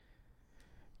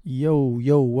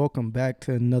Yo, welcome back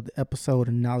to another episode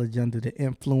of Knowledge Under the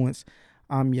Influence.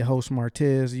 I'm your host,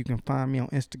 Martez. You can find me on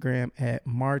Instagram at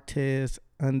Martez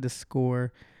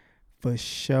underscore for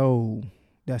show.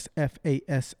 That's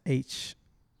FASHOO.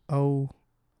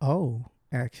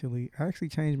 I actually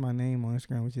changed my name on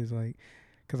Instagram, which is like,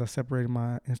 because I separated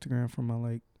my Instagram from my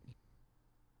like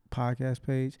podcast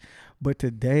page. But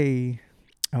today,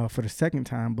 for the second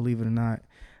time, believe it or not,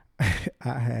 I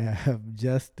have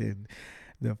Justin,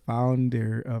 the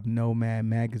founder of NOMAD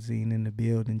Magazine, in the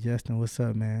building. Justin, what's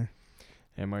up, man?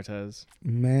 Hey, Martez.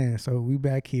 Man, so we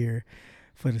back here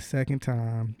for the second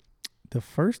time. The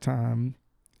first time,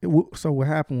 so what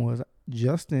happened was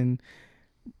Justin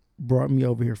brought me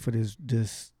over here for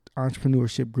this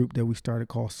entrepreneurship group that we started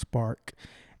called Spark,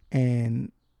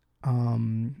 and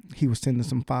he was sending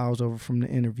some files over from the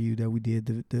interview that we did,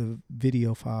 the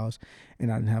video files,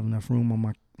 and I didn't have enough room on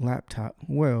my laptop.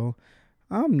 Well,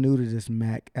 I'm new to this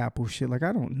Mac Apple shit. Like,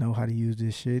 I don't know how to use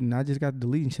this shit. And I just got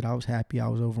deleting shit. I was happy. I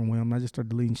was overwhelmed. I just started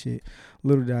deleting shit.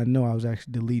 Little did I know I was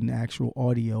actually deleting the actual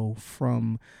audio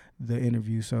from the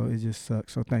interview. So it just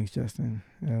sucks. So thanks, Justin.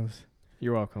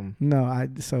 You're welcome.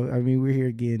 We're here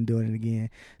again, doing it again.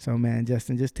 So, man,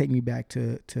 Justin, just take me back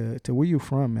to where you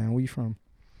from, man. Where you from?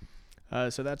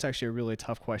 So that's actually a really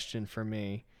tough question for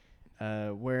me.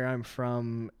 Where I'm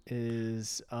from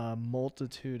is a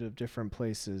multitude of different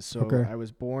places. So Okay. I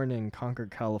was born in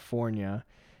Concord, California,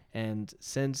 and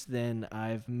since then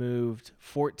I've moved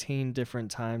 14 different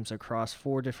times across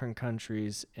 4 different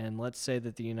countries, and let's say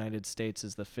that the United States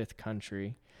is the 5th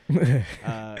country.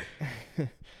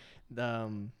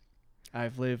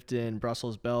 I've lived in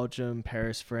Brussels, Belgium,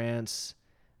 Paris, France,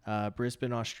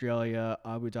 Brisbane, Australia,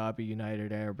 Abu Dhabi,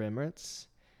 United Arab Emirates.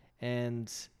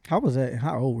 And How was that?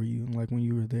 How old were you, like, when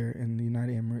you were there in the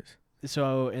United Emirates?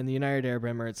 so in the United Arab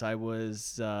Emirates, I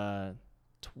was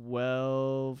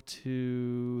 12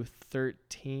 to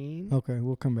 13. Okay,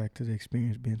 we'll come back to the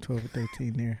experience being 12 or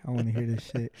 13 there. I want to hear this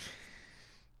shit.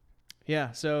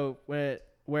 Yeah, so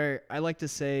where I like to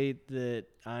say that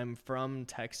I'm from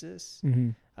Texas,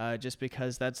 just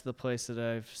because that's the place that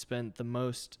I've spent the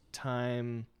most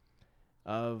time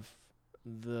of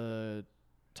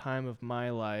my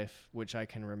life, which I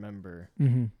can remember.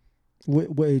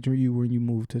 What age were you when you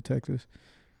moved to Texas?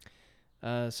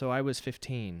 So I was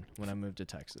 15 when I moved to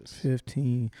Texas.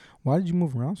 15. Why did you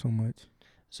move around so much?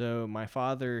 So my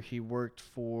father, he worked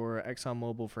for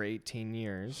ExxonMobil for 18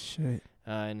 years. Shit.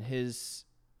 And his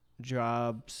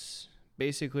jobs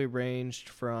basically ranged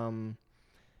from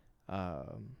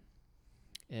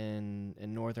in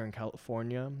Northern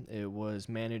California, it was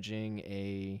managing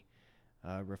a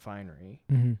refinery.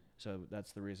 So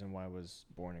that's the reason why I was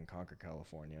born in Concord,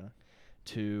 California,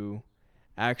 to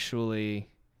actually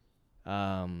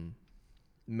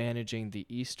managing the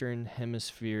Eastern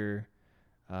Hemisphere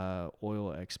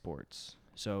oil exports.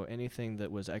 So anything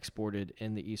that was exported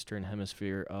in the Eastern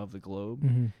Hemisphere of the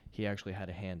globe, he actually had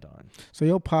a hand on. So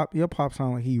your pop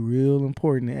sound like he real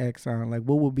important to Exxon. Like,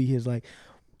 what would be his for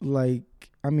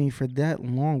that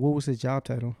long, what was his job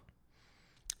title?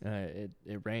 It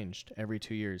ranged every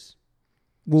 2 years.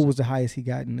 What was the highest he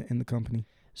got in the company?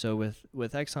 So with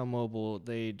ExxonMobil,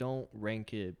 they don't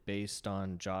rank it based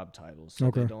on job titles. So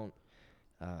Okay. they don't.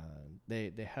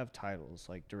 They have titles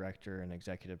like director and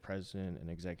executive president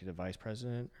and executive vice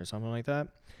president or something like that.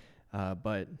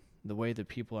 But the way that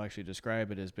people actually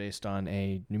describe it is based on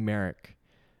a numeric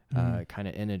kind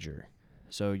of integer.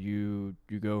 So you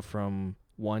go from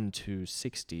 1 to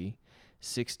 60,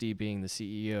 60 being the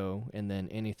CEO, and then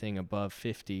anything above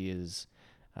 50 is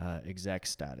exec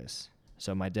status.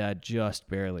 So my dad just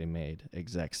barely made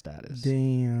exec status.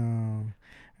 Damn.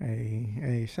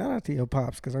 Hey, shout out to your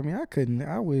pops, because I don't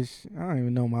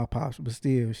even know my pops, but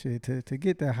still, shit, to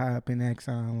get that high up in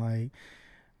Exxon,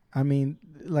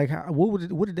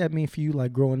 what did that mean for you,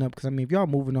 like, growing up? Because if y'all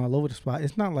moving all over the spot,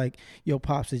 it's not like your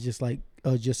pops is just like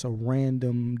just a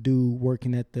random dude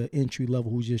working at the entry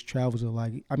level who just travels.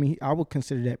 I would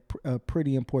consider that a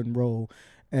pretty important role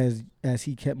as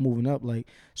he kept moving up. Like,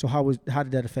 so how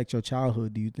did that affect your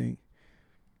childhood, do you think?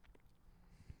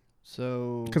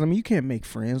 So, because you can't make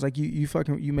friends. Like, you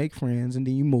make friends, and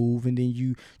then you move, and then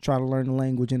you try to learn the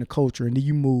language and the culture, and then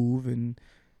you move, and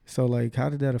so, like, how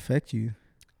did that affect you?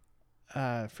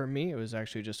 For me, it was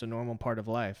actually just a normal part of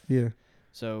life. Yeah.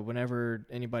 So whenever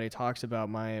anybody talks about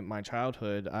my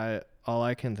childhood, all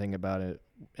I can think about it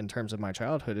in terms of my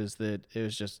childhood is that it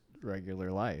was just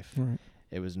regular life. Right.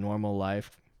 It was normal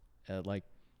life, like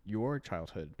your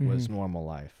childhood was normal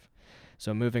life.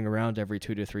 So moving around every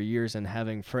 2 to 3 years and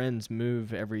having friends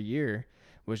move every year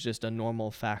was just a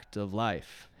normal fact of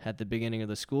life. At the beginning of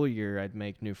the school year, I'd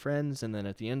make new friends, and then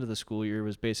at the end of the school year, it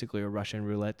was basically a Russian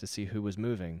roulette to see who was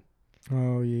moving.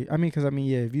 Oh yeah, I mean, because I mean,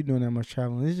 yeah, if you're doing that much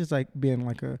traveling, it's just like being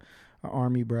like a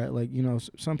army brat. Like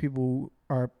some people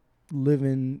are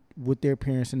living with their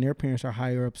parents, and their parents are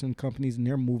higher ups in companies, and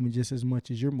they're moving just as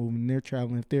much as you're moving. They're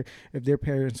traveling. If their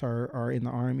parents are in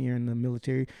the army or in the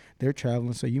military, they're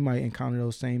traveling. So you might encounter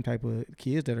those same type of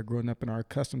kids that are growing up and are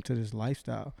accustomed to this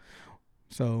lifestyle.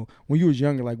 So when you was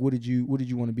younger, like what did you want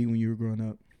to be when you were growing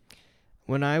up?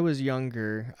 When I was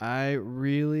younger, I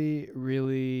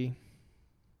really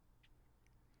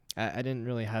I didn't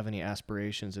really have any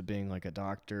aspirations of being like a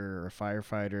doctor or a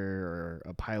firefighter or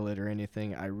a pilot or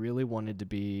anything. I really wanted to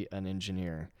be an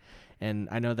engineer. And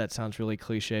I know that sounds really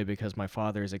cliche because my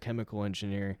father is a chemical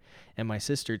engineer and my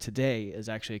sister today is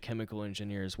actually a chemical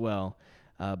engineer as well.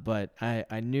 But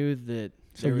I knew that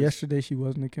So yesterday she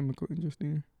wasn't a chemical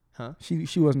engineer. Huh?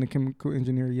 She wasn't a chemical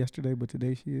engineer yesterday, but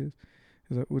today she is.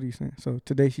 Is that what are you saying? So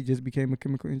today she just became a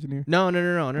chemical engineer? No.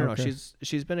 Okay.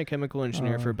 She's been a chemical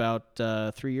engineer for about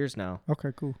 3 years now.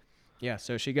 Okay, cool. Yeah,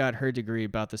 so she got her degree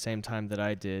about the same time that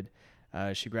I did.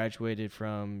 She graduated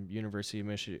from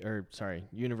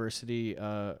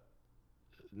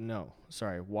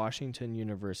Washington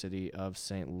University of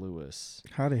St. Louis.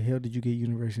 How the hell did you get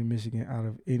University of Michigan out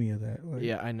of any of that? Like,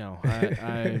 Yeah, I know.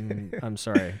 I'm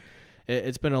sorry.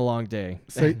 It's been a long day.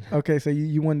 So okay, so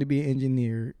you wanted to be an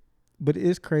engineer, but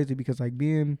it's crazy because like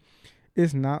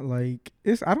it's not like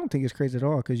it's. I don't think it's crazy at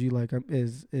all because you like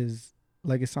is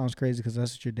like it sounds crazy because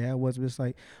that's what your dad was, but it's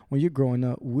like when you're growing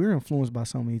up, we're influenced by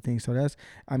so many things. So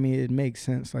it makes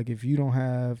sense. Like if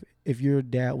your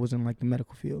dad was in like the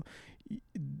medical field,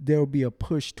 there'll be a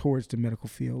push towards the medical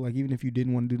field. Like even if you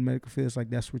didn't want to do the medical field, it's like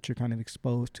that's what you're kind of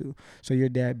exposed to. So your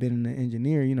dad being an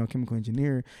engineer, chemical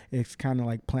engineer, it's kind of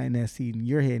like planting that seed in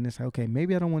your head, and it's like, okay,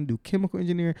 maybe I don't want to do chemical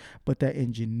engineer, but that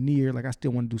engineer, like I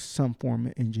still want to do some form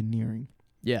of engineering.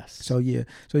 Yes. So yeah,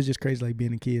 so it's just crazy like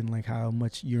being a kid and like how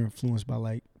much you're influenced by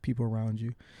like people around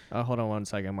you. Hold on one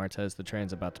second, Martez. The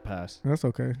train's about to pass. That's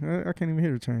okay. I can't even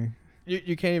hear the train.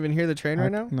 You can't even hear the train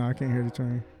right now? No, I can't hear the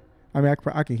train. I mean,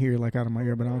 I can hear it like out of my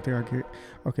ear, but I don't think I can hear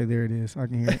it. Okay, there it is. I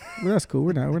can hear it. Well, that's cool.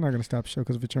 We're not gonna stop the show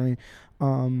because of a train.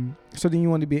 So then you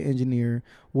wanted to be an engineer.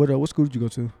 What school did you go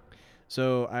to?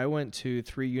 So I went to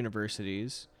 3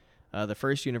 universities. The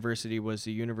first university was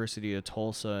the University of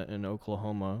Tulsa in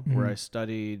Oklahoma, where I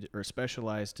studied or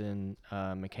specialized in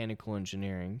mechanical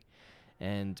engineering,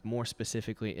 and more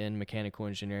specifically in mechanical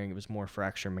engineering, it was more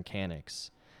fracture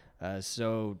mechanics.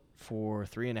 So for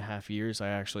 3.5 years, I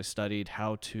actually studied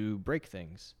how to break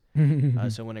things.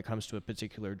 So when it comes to a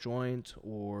particular joint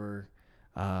or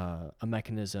a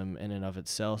mechanism in and of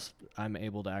itself, I'm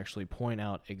able to actually point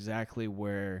out exactly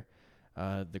where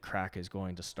the crack is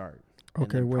going to start.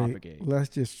 Okay, wait. Propagate.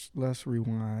 Let's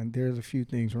rewind. There's a few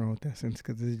things wrong with that sentence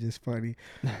because it's just funny.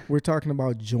 We're talking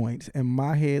about joints. In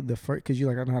my head, because you're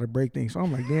like, I know how to break things. So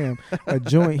I'm like, damn, a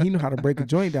joint. He know how to break a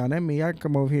joint down. That means I can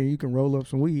come over here and you can roll up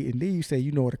some weed. And then you say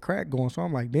you know where the crack going. So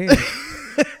I'm like, damn.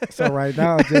 So right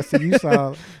now, Justin,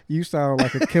 you sound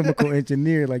like a chemical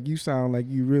engineer. Like you sound like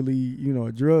you really,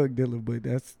 a drug dealer. But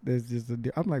that's just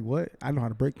I'm like, what? I know how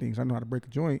to break things. I know how to break a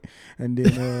joint, and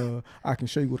then I can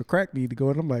show you where the crack need to go.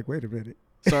 And I'm like, wait a minute.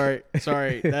 Sorry.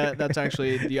 That's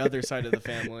actually the other side of the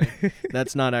family.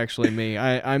 That's not actually me.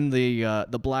 I'm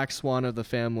the black swan of the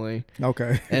family.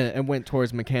 Okay. And went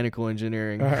towards mechanical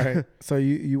engineering. All right. So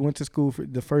you went to school for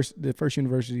the first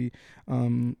university.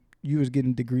 You was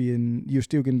getting you're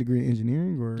still getting a degree in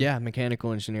engineering, or? Yeah,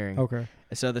 mechanical engineering. Okay.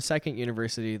 So the second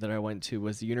university that I went to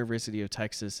was the University of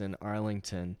Texas in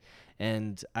Arlington,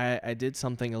 and I did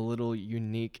something a little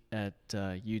unique at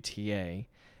UTA.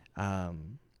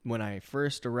 When I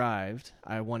first arrived,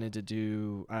 I wanted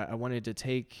to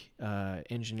take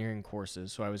engineering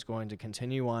courses, so I was going to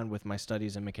continue on with my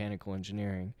studies in mechanical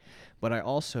engineering, but I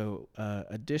also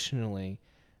additionally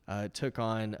took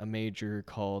on a major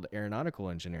called aeronautical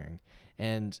engineering.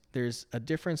 And there's a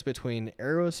difference between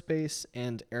aerospace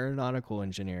and aeronautical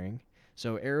engineering.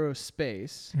 So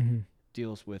aerospace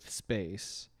deals with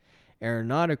space.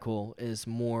 Aeronautical is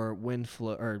more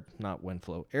airflow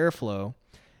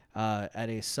at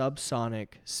a subsonic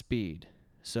speed.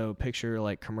 So picture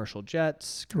like commercial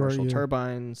jets, commercial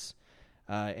turbines,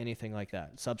 anything like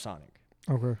that, subsonic.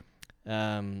 Okay.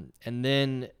 And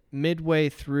then midway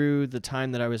through the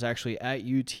time that I was actually at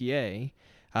UTA,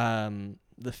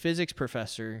 the physics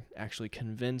professor actually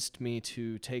convinced me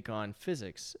to take on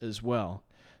physics as well.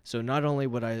 So not only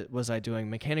was I doing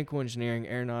mechanical engineering,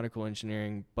 aeronautical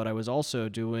engineering, but I was also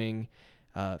doing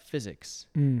physics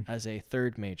Mm. as a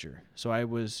third major. So I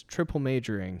was triple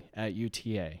majoring at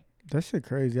UTA. That shit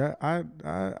crazy.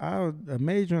 A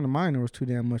major and a minor was too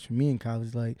damn much for me in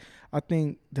college. Like, I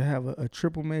think to have a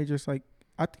triple major, it's like,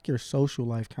 I think your social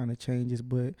life kind of changes.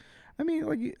 But I mean,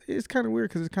 like, it's kind of weird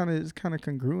because it's kind of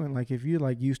congruent. Like, if you're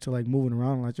like used to like moving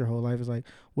around like your whole life, it's like,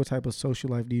 what type of social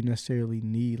life do you necessarily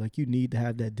need? Like, you need to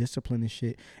have that discipline and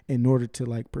shit in order to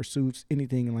like pursue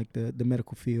anything in like the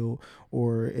medical field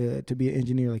or to be an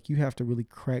engineer. Like, you have to really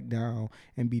crack down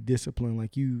and be disciplined.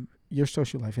 Like, your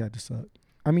social life had to suck.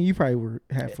 I mean, you probably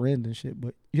had friends and shit,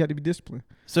 but you had to be disciplined.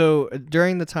 So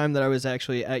during the time that I was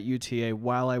actually at UTA,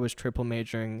 while I was triple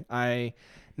majoring, I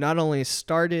not only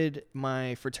started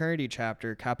my fraternity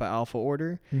chapter, Kappa Alpha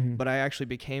Order, but I actually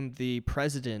became the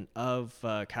president of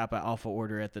Kappa Alpha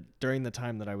Order during the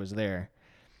time that I was there.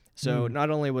 So not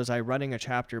only was I running a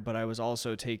chapter, but I was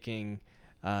also taking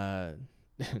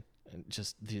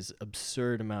just these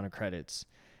absurd amount of credits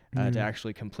to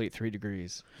actually complete 3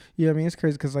 degrees. Yeah, I mean, it's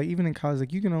crazy because like even in college,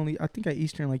 like you can only, I think at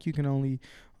Eastern, like you can only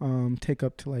take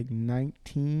up to like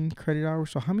 19 credit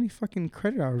hours. So how many fucking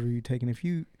credit hours are you taking if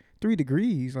you 3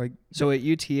 degrees? Like, so at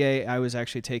UTA, I was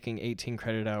actually taking 18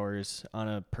 credit hours on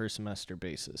a per semester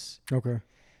basis. okay.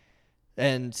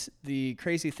 And the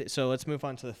crazy so let's move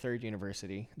on to the third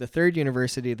university. The third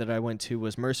university that I went to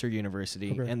was Mercer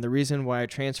University. Okay. And the reason why I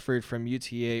transferred from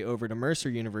UTA over to Mercer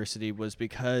University was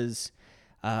because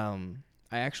I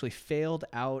actually failed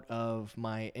out of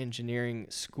my engineering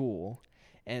school.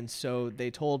 And so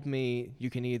they told me you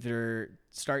can either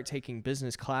start taking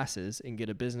business classes and get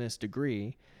a business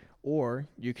degree, or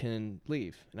you can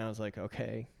leave. And I was like,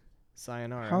 okay,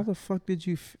 sayonara. How the fuck did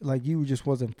you like? You just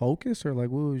wasn't focused, or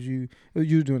like what was you?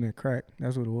 You were doing that crack.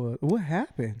 That's what it was. What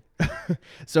happened?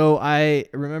 So I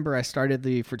remember I started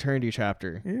the fraternity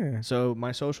chapter. Yeah. So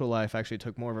my social life actually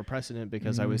took more of a precedent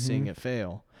because I was seeing it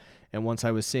fail. And once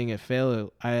I was seeing it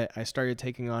fail, I started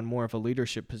taking on more of a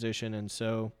leadership position. And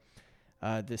so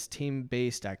this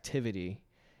team-based activity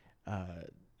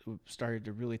started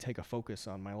to really take a focus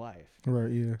on my life.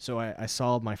 Right. Yeah. So I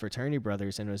saw my fraternity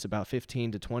brothers, and it was about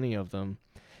 15 to 20 of them.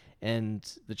 And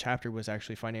the chapter was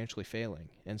actually financially failing.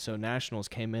 And so nationals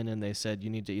came in and they said, you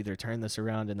need to either turn this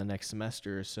around in the next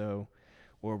semester or so,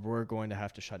 or we're going to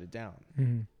have to shut it down.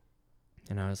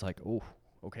 And I was like, oh,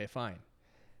 okay, fine.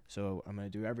 So I'm going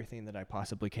to do everything that I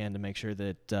possibly can to make sure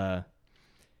that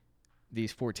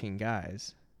these 14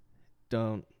 guys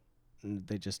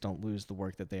they just don't lose the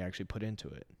work that they actually put into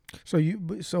it. So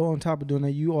on top of doing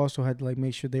that, you also had to like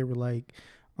make sure they were like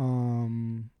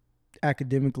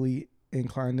academically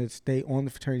inclined to stay on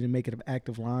the fraternity to make it an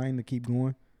active line to keep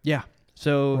going. Yeah.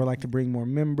 So or like to bring more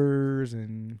members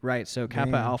and right. So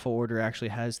Kappa Alpha Order actually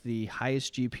has the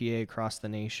highest GPA across the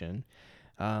nation.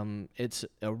 It's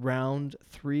around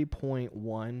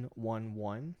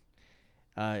 3.111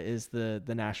 is the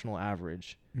national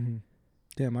average.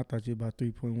 Damn, I thought you were about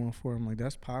 3.14. I'm like,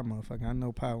 that's pi, motherfucker. I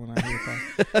know pi when I hear pi.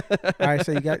 All right,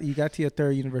 so you got to your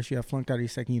third university. I flunked out of your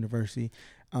second university.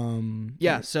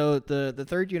 So the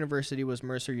third university was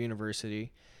Mercer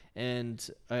University, and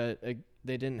they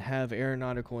didn't have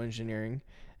aeronautical engineering,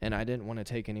 and I didn't want to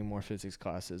take any more physics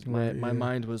classes. My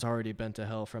mind was already bent to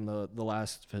hell from the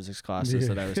last physics classes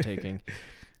that I was taking.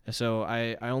 So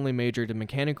I only majored in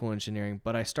mechanical engineering,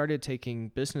 but I started taking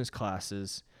business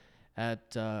classes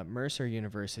at Mercer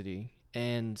University,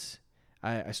 and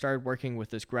I started working with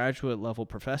this graduate level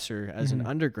professor as an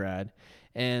undergrad.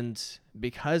 And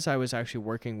because I was actually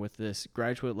working with this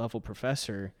graduate level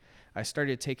professor, I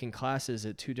started taking classes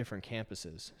at 2 different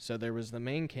campuses. So there was the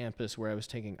main campus where I was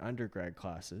taking undergrad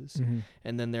classes,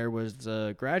 and then there was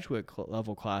the graduate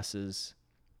level classes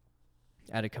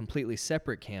at a completely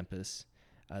separate campus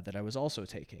that I was also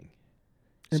taking.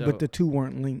 But the two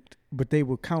weren't linked, but they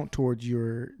would count towards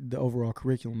the overall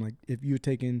curriculum. Like if you were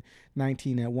taking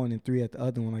 19 at one and 3 at the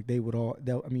other one, like you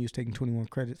was taking 21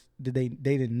 credits. They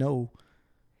didn't know?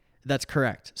 That's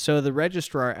correct. So the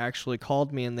registrar actually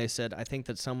called me and they said, I think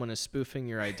that someone is spoofing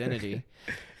your identity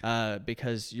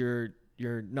because you're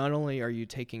not only are you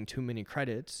taking too many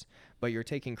credits, but you're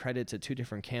taking credits at 2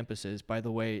 different campuses. By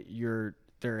the way,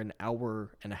 they're an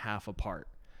hour and a half apart.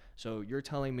 So you're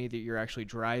telling me that you're actually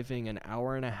driving an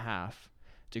hour and a half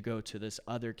to go to this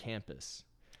other campus.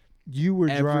 You were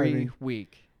driving every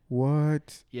week.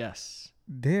 What? Yes.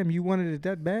 Damn, you wanted it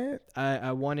that bad?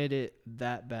 I wanted it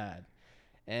that bad.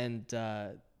 And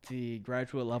the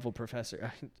graduate level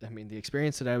professor, the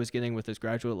experience that I was getting with this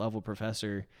graduate level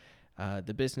professor,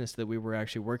 the business that we were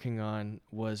actually working on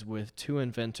was with 2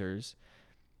 inventors.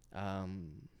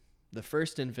 The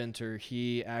first inventor,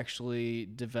 he actually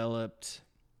developed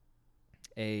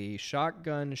a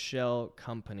shotgun shell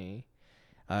company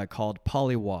called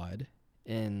Polywad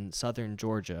in southern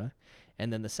Georgia.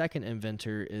 And then the second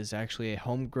inventor is actually a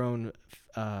homegrown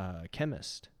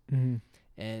chemist. Mm-hmm.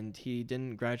 And he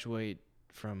didn't graduate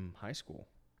from high school.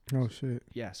 Oh, shit.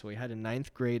 Yeah, so he had a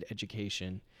 9th grade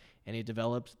education, and he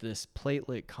developed this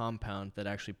platelet compound that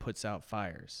actually puts out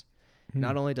fires.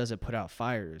 Not only does it put out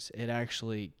fires, it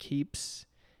actually keeps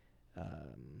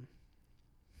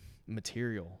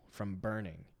material from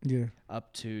burning. Yeah.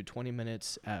 Up to 20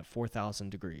 minutes at 4,000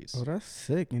 degrees. Oh, that's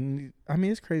sick. And I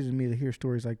mean, it's crazy to me to hear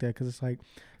stories like that, because it's like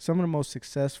some of the most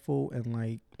successful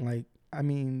and like I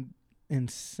mean,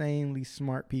 insanely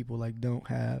smart people they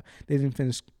didn't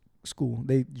finish school.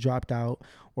 They dropped out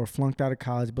or flunked out of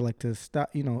college, but to stop,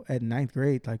 at 9th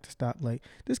grade, to stop,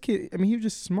 this kid, I mean, he was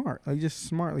just smart, just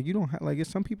smart. You don't have,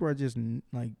 some people are just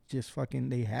fucking,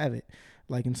 they have it.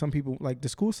 And some people, the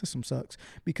school system sucks,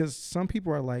 because some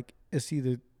people are it's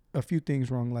either a few things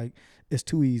wrong. It's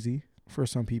too easy for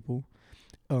some people.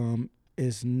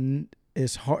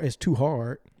 It's hard. It's too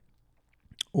hard.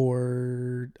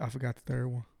 Or I forgot the third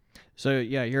one. So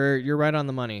yeah, you're right on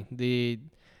the money. The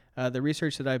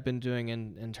research that I've been doing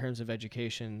in terms of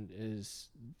education is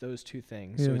those two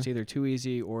things. Yeah. So it's either too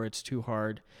easy or it's too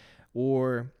hard,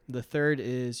 or the third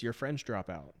is your friends drop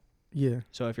out. Yeah.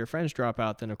 So if your friends drop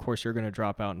out, then of course you're going to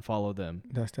drop out and follow them.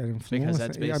 That's that influence. Because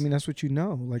that's that's what you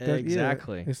know. That,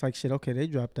 exactly. Yeah. It's shit, okay, they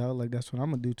dropped out. That's what I'm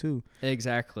going to do too.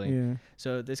 Exactly. Yeah.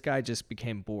 So this guy just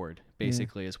became bored,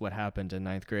 basically, is what happened in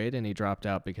 9th grade, and he dropped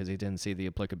out because he didn't see the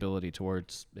applicability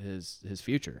towards his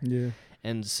future. Yeah.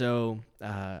 And so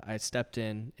I stepped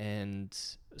in and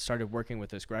started working with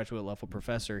this graduate level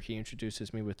professor. He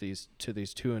introduces me to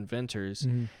these two inventors.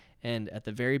 Mm-hmm. And at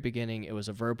the very beginning, it was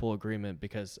a verbal agreement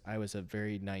because I was a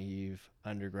very naive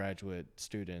undergraduate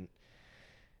student.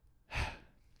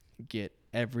 Get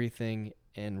everything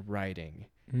in writing.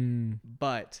 Mm.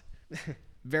 But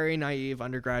very naive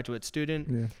undergraduate student.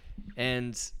 Yeah.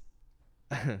 And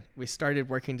we started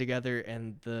working together,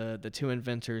 and the two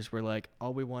inventors were like,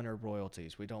 all we want are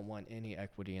royalties. We don't want any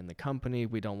equity in the company.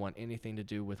 We don't want anything to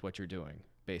do with what you're doing,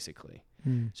 basically.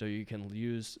 So you can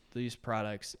use these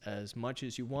products as much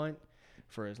as you want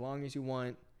for as long as you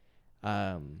want.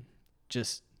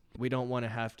 Just we don't want to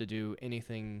have to do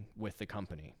anything with the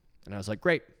company. And I was like,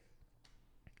 great.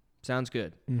 Sounds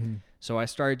good. Mm-hmm. So I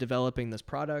started developing this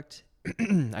product.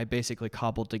 I basically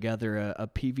cobbled together a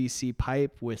PVC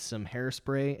pipe with some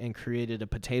hairspray and created a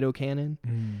potato cannon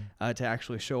to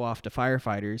actually show off to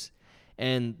firefighters.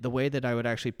 And the way that I would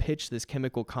actually pitch this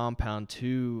chemical compound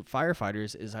to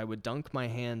firefighters is I would dunk my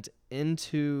hand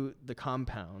into the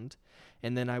compound,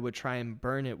 and then I would try and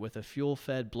burn it with a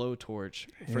fuel-fed blowtorch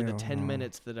for the 10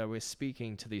 minutes that I was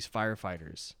speaking to these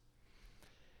firefighters.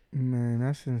 Man,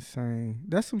 that's insane.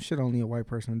 That's some shit only a white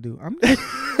person do.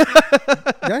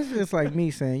 That's just like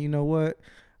me saying, you know what?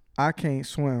 I can't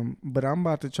swim, but I'm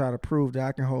about to try to prove that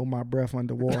I can hold my breath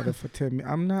underwater for 10 minutes.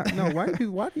 I'm not. No, white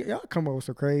people, why do y'all come up with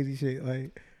some crazy shit?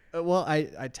 Well,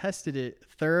 I tested it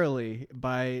thoroughly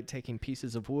by taking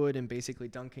pieces of wood and basically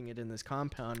dunking it in this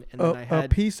compound. And then a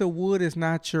piece of wood is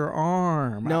not your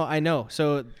arm. No, I know.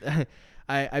 So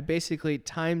I basically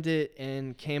timed it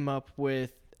and came up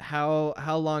with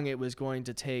how long it was going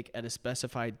to take at a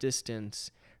specified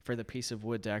distance for the piece of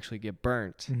wood to actually get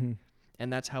burnt. Mm-hmm.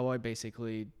 And that's how I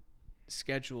basically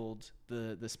scheduled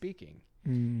the speaking.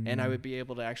 Mm-hmm. And I would be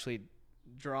able to actually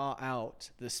draw out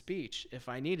the speech if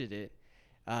I needed it,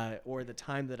 or the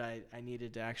time that I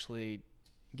needed to actually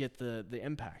get the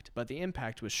impact. But the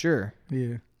impact was sure.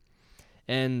 Yeah.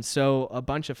 And so a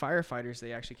bunch of firefighters,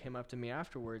 they actually came up to me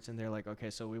afterwards, and they're like, okay,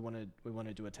 so we want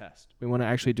to do a test. We want to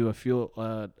actually do a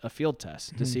field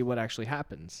test to see what actually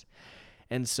happens.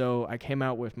 And so I came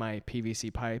out with my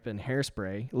PVC pipe and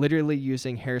hairspray, literally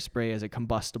using hairspray as a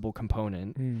combustible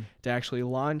component to actually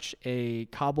launch a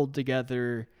cobbled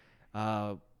together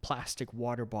plastic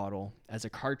water bottle as a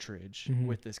cartridge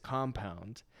with this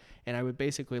compound. And I would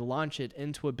basically launch it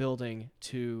into a building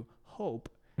to hope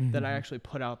that I actually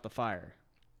put out the fire.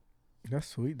 That's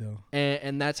sweet, though.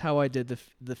 And that's how I did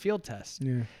the field test.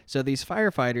 Yeah. So these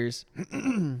firefighters,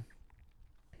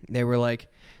 they were like,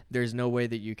 there's no way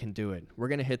that you can do it. We're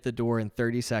going to hit the door in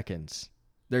 30 seconds.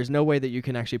 There's no way that you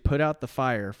can actually put out the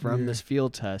fire from this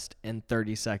field test in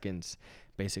 30 seconds.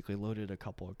 Basically loaded a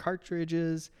couple of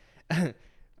cartridges,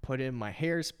 put in my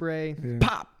hairspray,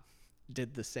 pop,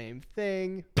 did the same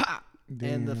thing, pop,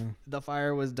 and the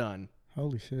fire was done.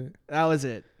 Holy shit. That was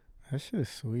it. That shit is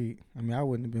sweet. I mean, I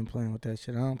wouldn't have been playing with that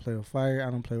shit. I don't play with fire.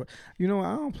 I don't play with, I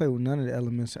don't play with none of the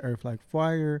elements of earth, like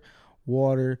fire,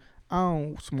 water. I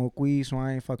don't smoke weed, so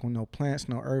I ain't fucking with no plants,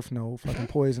 no earth, no fucking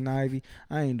poison ivy.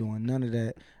 I ain't doing none of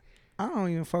that. I don't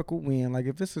even fuck with wind. Like,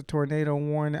 if it's a tornado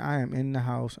warning, I am in the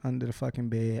house under the fucking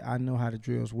bed. I know how to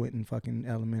drill's wit in fucking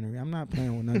elementary. I'm not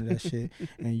playing with none of that shit.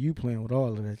 And you playing with all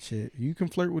of that shit. You can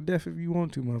flirt with death if you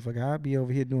want to, motherfucker. I'll be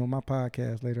over here doing my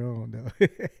podcast later on, though.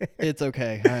 It's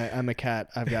okay. I'm a cat.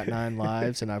 I've got 9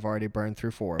 lives, and I've already burned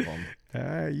through 4 of them. All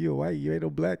right, you a white. You ain't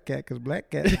no black cat, because black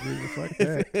cats, fuck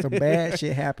that. Some bad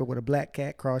shit happened with a black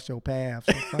cat cross your path.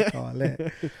 So fuck all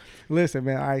that. Listen,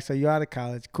 man. All right, so you out of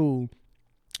college. Cool.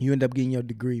 You end up getting your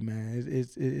degree, man.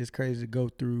 It's crazy to go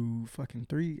through fucking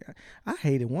 3. I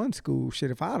hated one school. Shit,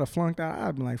 if I had have flunked out,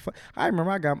 I'd been like, fuck. I remember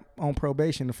I got on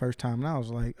probation the first time, and I was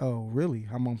like, oh, really?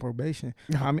 I'm on probation?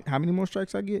 How many more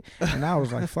strikes I get? And I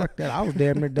was like, fuck that. I was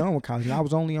damn near done with college. I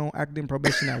was only on academic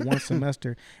probation that one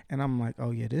semester, and I'm like,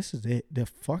 oh, yeah, this is it. The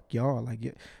fuck y'all.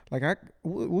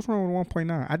 What's wrong with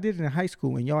 1.9? I did it in high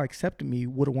school, and y'all accepted me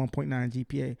with a 1.9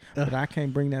 GPA, but I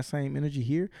can't bring that same energy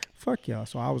here. Fuck y'all.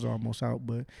 So I was almost out,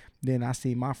 but then I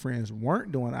see my friends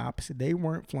weren't doing the opposite. They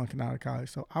weren't flunking out of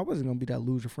college. So I wasn't going to be that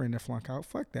loser friend that flunk out.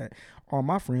 Fuck that. All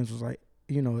my friends was like,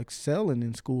 excelling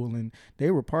in school, and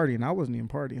they were partying. I wasn't even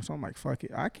partying. So I'm like, fuck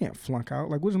it. I can't flunk out.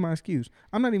 Like, what's my excuse?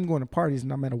 I'm not even going to parties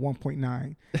and I'm at a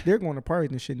 1.9. They're going to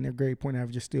parties and shit, and their grade point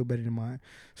average is still better than mine.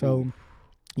 So,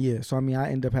 yeah. So, I mean,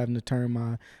 I end up having to turn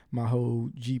my whole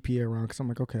GPA around, because I'm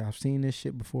like, okay, I've seen this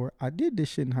shit before. I did this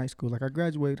shit in high school. Like, I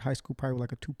graduated high school probably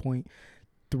with like a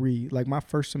 2.3. Like, my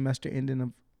first semester ending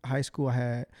of high school, I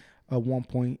had a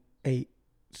 1.8.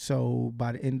 So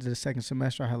by the end of the second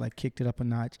semester, I had like kicked it up a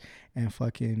notch and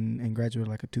graduated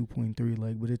like a 2.3.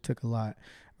 Like, but it took a lot.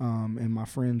 And my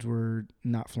friends were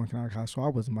not flunking out of college, so I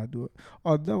wasn't about to do it.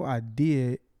 Although I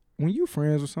did. When you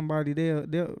friends with somebody,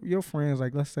 your friends,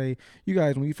 like, let's say you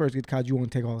guys, when you first get to college, you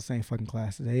want to take all the same fucking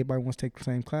classes. Everybody wants to take the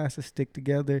same classes, stick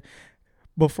together.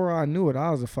 Before I knew it,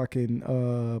 I was a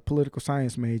fucking political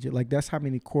science major. Like, that's how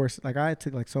many courses. Like, I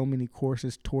took like so many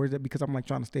courses towards it because I'm like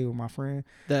trying to stay with my friend.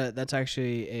 That's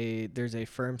actually there's a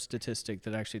firm statistic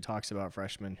that actually talks about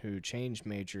freshmen who change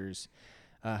majors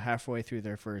halfway through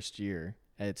their first year.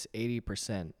 It's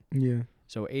 80%. Yeah.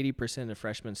 So 80% of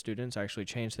freshman students actually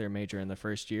change their major in the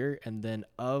first year, and then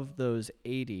of those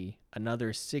 80,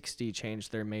 another 60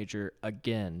 change their major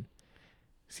again.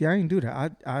 See, I didn't do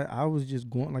that. I was just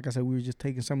going, like I said, we were just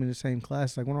taking some of the same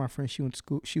classes. Like, one of my friends, she was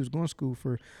going to school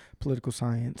for political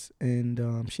science, and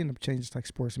she ended up changing to like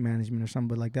sports management or something.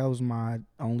 But like, that was my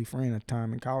only friend at the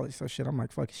time in college. So shit, I'm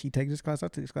like, fuck, she take this class, I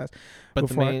take this class. But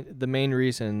the main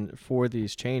reason for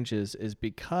these changes is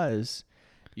because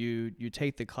you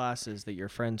take the classes that your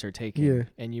friends are taking,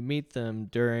 and you meet them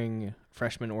during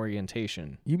freshman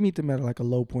orientation. You meet them at like a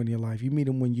low point in your life. You meet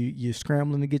them when you're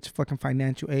scrambling to get your fucking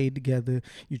financial aid together.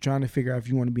 You're trying to figure out if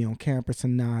you want to be on campus or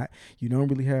not. You don't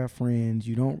really have friends.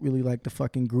 You don't really like the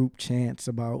fucking group chants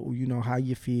about, how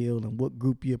you feel and what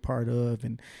group you're part of,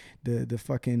 and the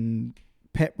fucking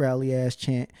pep rally ass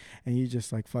chant. And you're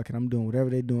just like, fuck it, I'm doing whatever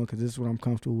they're doing because this is what I'm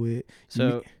comfortable with.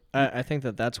 So I think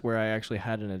that's where I actually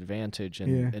had an advantage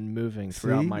in moving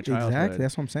throughout my childhood. Exactly,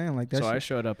 that's what I'm saying. Like, so I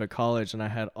showed up at college and I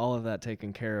had all of that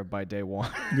taken care of by day one.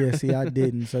 Yeah, see, I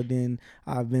didn't. So then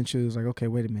I eventually was like, okay,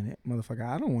 wait a minute, motherfucker,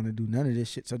 I don't want to do none of this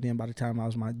shit. So then by the time I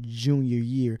was my junior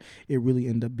year, it really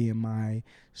ended up being my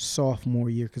sophomore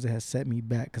year because it has set me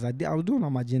back. Because I was doing all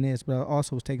my gen eds, but I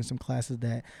also was taking some classes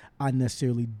that I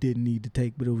necessarily didn't need to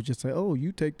take. But it was just like, oh,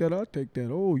 you take that, I'll take that.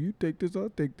 Oh, you take this, I'll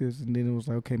take this. And then it was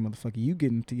like, okay, motherfucker, you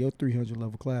get into your 300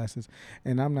 level classes,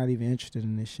 and I'm not even interested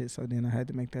in this shit. So then I had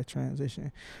to make that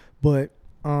transition. But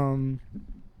man,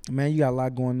 you got a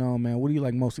lot going on, man. What are you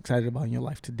like most excited about in your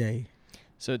life today?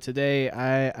 So today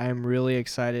I'm really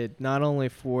excited not only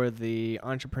for the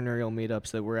entrepreneurial meetups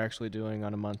that we're actually doing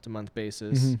on a month-to-month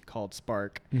basis called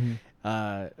Spark,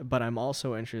 but I'm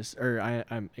also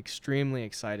I'm extremely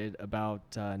excited about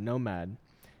NOMAD.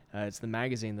 It's the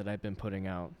magazine that I've been putting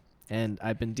out. And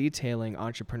I've been detailing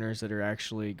entrepreneurs that are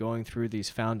actually going through these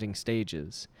founding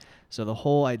stages. So the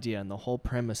whole idea and the whole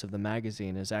premise of the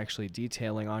magazine is actually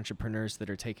detailing entrepreneurs that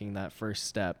are taking that first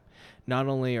step. Not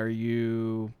only are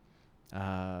you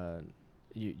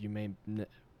may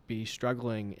be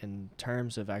struggling in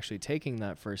terms of actually taking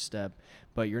that first step,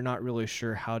 but you're not really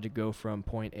sure how to go from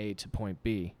point A to point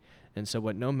B. And so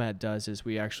what NOMAD does is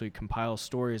we actually compile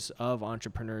stories of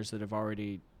entrepreneurs that have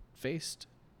already faced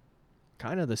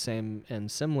kind of the same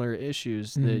and similar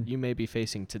issues that you may be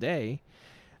facing today,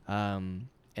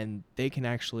 and they can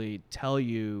actually tell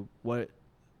you what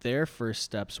their first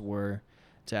steps were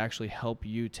to actually help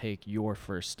you take your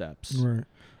first steps. Right.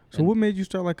 So what made you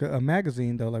start like a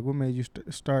magazine though? Like, what made you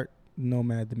start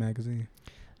NOMAD the magazine?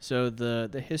 So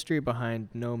the history behind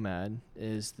Nomad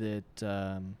is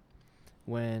that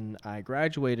when I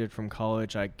graduated from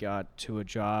college, I got to a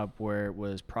job where it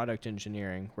was product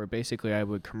engineering, where basically I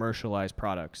would commercialize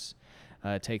products,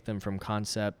 take them from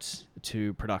concept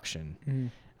to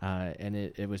production. And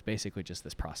it was basically just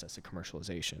this process of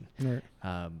commercialization.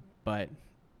 Right. But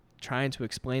trying to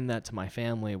explain that to my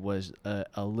family was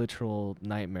a literal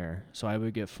nightmare. So I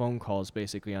would get phone calls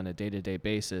basically on a day-to-day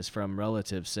basis from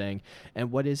relatives saying,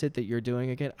 and what is it that you're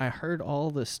doing again? I heard all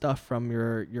this stuff from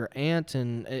your aunt,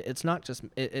 and it's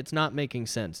not making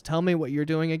sense. Tell me what you're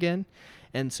doing again.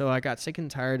 And so I got sick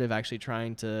and tired of actually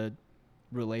trying to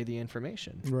relay the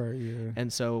information. Right, yeah.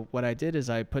 And so what I did is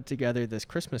I put together this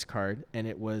Christmas card, and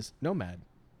it was Nomad,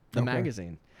 the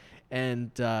magazine.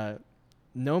 And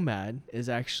Nomad is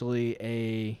actually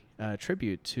a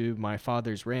tribute to my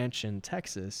father's ranch in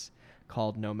Texas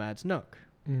called Nomad's Nook.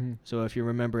 So if you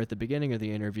remember at the beginning of the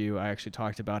interview, I actually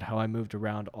talked about how I moved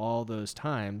around all those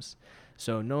times.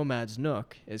 So Nomad's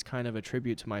Nook is kind of a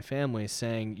tribute to my family,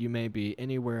 saying you may be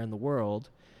anywhere in the world,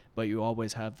 but you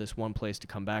always have this one place to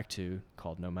come back to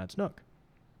called Nomad's Nook.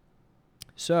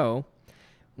 So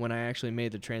when I actually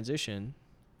made the transition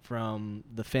from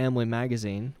the family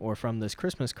magazine, or from this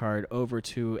Christmas card, over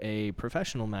to a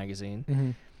professional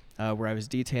magazine, where I was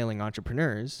detailing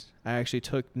entrepreneurs, I actually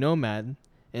took Nomad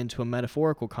into a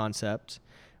metaphorical concept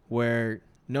where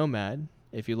Nomad,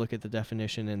 if you look at the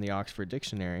definition in the Oxford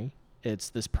Dictionary, it's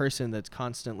this person that's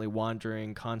constantly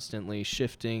wandering, constantly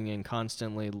shifting, and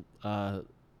constantly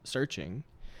searching.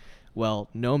 Well,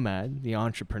 Nomad, the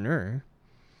entrepreneur,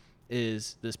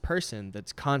 is this person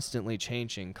that's constantly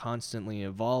changing, constantly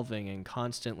evolving, and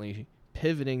constantly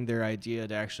pivoting their idea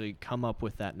to actually come up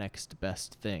with that next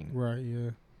best thing. Right,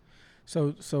 yeah.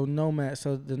 So Nomad,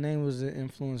 so the name was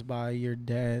influenced by your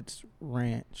dad's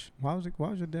ranch. Why was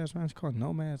your dad's ranch called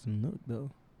Nomad's Nook,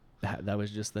 though? That was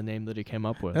just the name that he came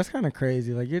up with. That's kind of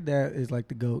crazy. Like, your dad is like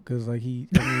the GOAT, because like you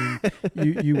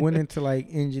went into like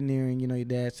engineering. You know, your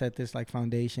dad set this like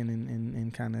foundation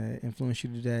and kind of influenced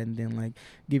you to that, and then like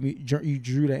you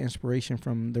drew that inspiration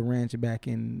from the ranch back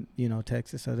in, you know,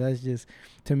 Texas. So that's just,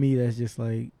 to me, that's just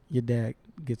like, your dad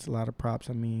gets a lot of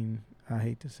props. I mean, I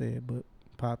hate to say it, but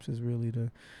Pops is really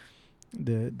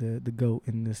the GOAT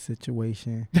in this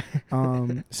situation.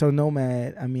 So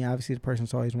Nomad, I mean, obviously the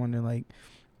person's always wondering like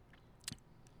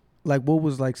what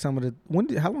was like some of the,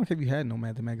 how long have you had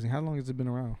Nomad the magazine? How long has it been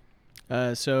around?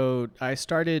 So I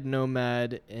started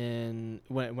Nomad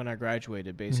when I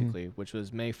graduated, basically, which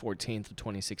was May 14th of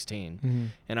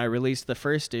 2016. And I released the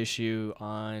first issue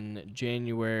on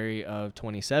January of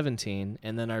 2017,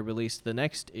 and then I released the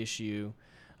next issue,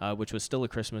 which was still a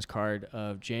Christmas card,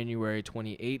 of January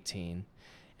 2018.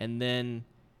 And then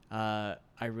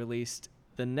I released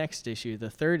the next issue, the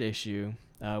third issue,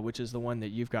 which is the one that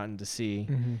you've gotten to see,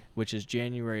 which is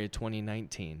January of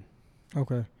 2019.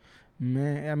 Okay.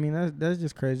 Man, I mean, that's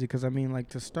just crazy, because I mean, like,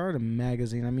 to start a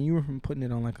magazine, I mean, you were from putting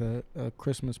it on like a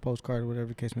Christmas postcard or whatever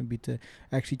the case may be, to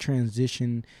actually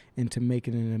transition into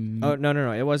making it Oh,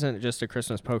 no. It wasn't just a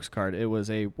Christmas postcard. It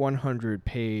was a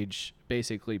 100-page,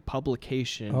 basically,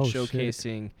 publication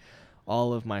showcasing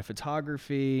all of my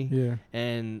photography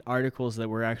and articles that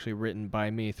were actually written by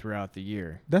me throughout the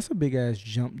year. That's a big ass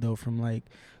jump, though, from like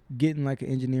getting like an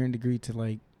engineering degree to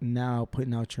like now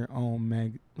putting out your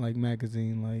own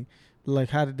magazine. Like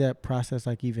how did that process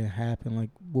like even happen? Like,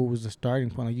 what was the starting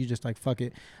point? Like, you just like, fuck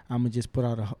it, I'm gonna just put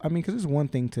out I mean, because it's one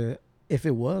thing to, if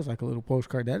it was like a little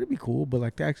postcard, that'd be cool, but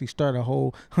like to actually start a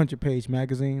whole 100-page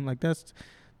magazine, like that's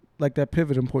like that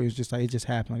pivoting point is just like, it just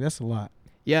happened. Like, that's a lot.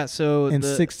 Yeah, so in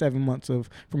 6-7 months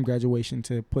from graduation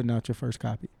to putting out your first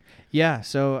copy. Yeah,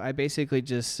 so I basically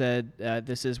just said,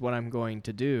 this is what I'm going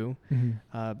to do,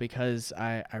 because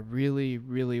I really,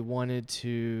 really wanted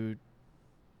to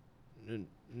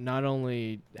not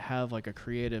only have like a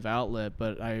creative outlet,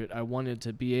 but I wanted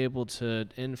to be able to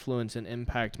influence and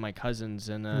impact my cousins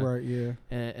in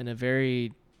a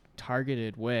very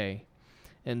targeted way.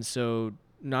 And so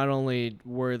not only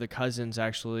were the cousins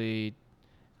actually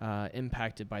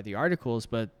impacted by the articles,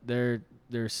 but they're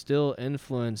still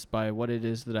influenced by what it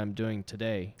is that I'm doing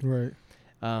today. Right.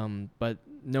 But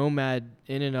Nomad,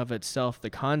 in and of itself, the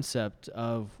concept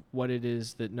of what it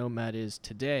is that Nomad is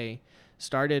today,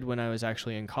 started when I was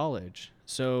actually in college.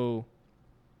 So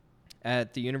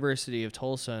at the University of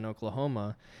Tulsa in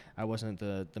Oklahoma, I wasn't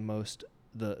the most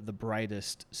the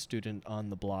brightest student on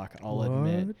the block, I'll What?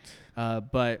 admit.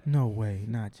 But No way,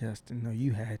 not Justin. No,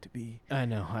 you had to be. I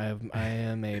know I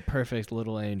am a perfect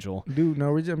little angel. Dude,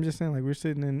 no, I'm just saying, like, we're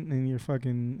sitting in your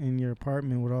fucking, in your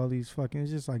apartment with all these fucking,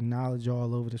 it's just like knowledge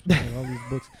all over this place, like, all these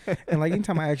books. And like,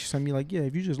 anytime I ask you something, you're like, yeah,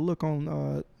 if you just look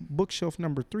on bookshelf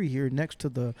number 3 here next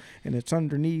to and it's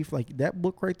underneath, like, that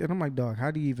book right there. And I'm like, dog,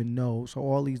 how do you even know? So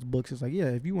all these books, it's like, yeah,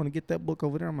 if you want to get that book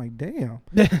over there, I'm like, damn.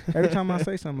 Every time I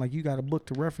say something, like, you got a book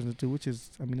to reference it to, which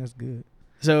is, I mean, that's good.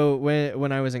 So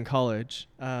when I was in college,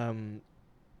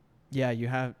 yeah, you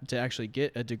have to actually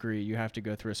get a degree. You have to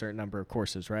go through a certain number of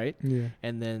courses, right? Yeah.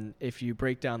 And then if you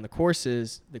break down the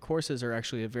courses are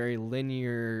actually a very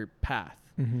linear path.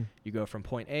 Mm-hmm. You go from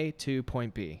point A to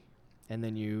point B, and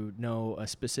then you know a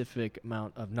specific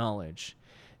amount of knowledge.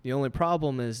 The only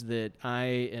problem is that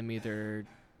I am either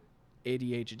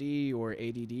ADHD or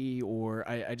ADD, or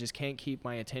I just can't keep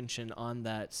my attention on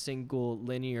that single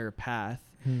linear path.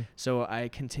 So I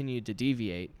continued to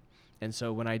deviate. And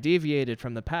so when I deviated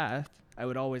from the path, I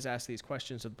would always ask these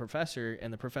questions of the professor,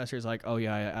 and the professor's like, oh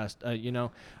yeah, I asked,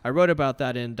 I wrote about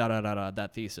that in that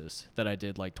thesis that I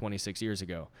did like 26 years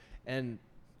ago. And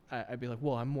I'd be like,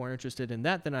 well, I'm more interested in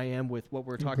that than I am with what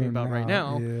we're talking about right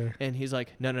now. Yeah. And he's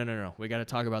like, no, we got to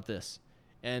talk about this.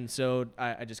 And so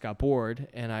I just got bored,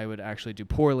 and I would actually do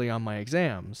poorly on my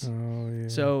exams. Oh, yeah.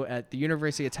 So at the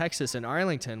University of Texas in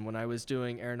Arlington, when I was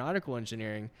doing aeronautical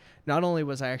engineering, not only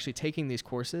was I actually taking these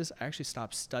courses, I actually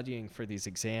stopped studying for these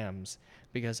exams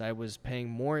because I was paying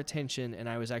more attention, and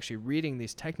I was actually reading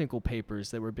these technical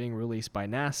papers that were being released by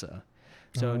NASA.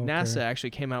 So NASA actually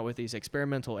came out with these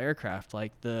experimental aircraft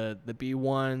like the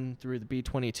B-1 through the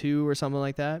B-22 or something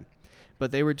like that. But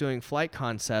they were doing flight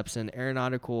concepts and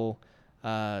airflows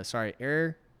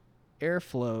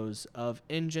of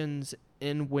engines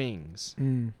in wings.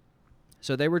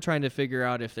 So they were trying to figure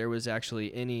out if there was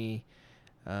actually any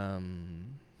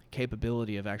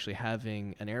capability of actually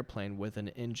having an airplane with an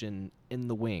engine in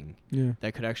the wing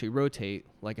that could actually rotate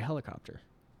like a helicopter.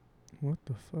 What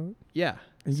the fuck? Yeah.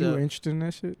 And you were interested in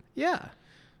that shit? Yeah.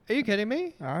 Are you kidding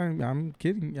me? I'm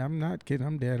kidding. I'm not kidding.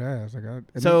 I'm dead ass.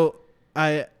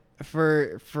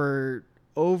 For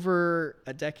over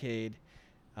a decade,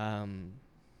 and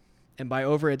by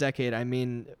over a decade, I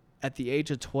mean at the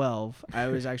age of 12, I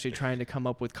was actually trying to come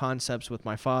up with concepts with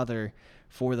my father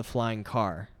for the flying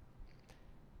car.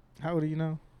 How old are you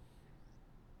now?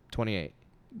 28.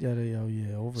 Yeah, over a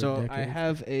decade. So I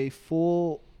have a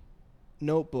full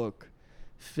notebook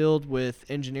filled with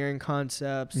engineering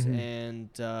concepts and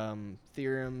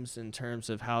theorems in terms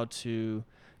of how to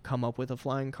come up with a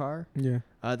flying car. Yeah.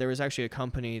 There was actually a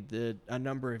company that a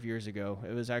number of years ago,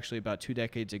 it was actually about 2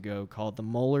 decades ago, called the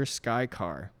Moeller Sky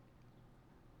Car.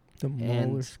 The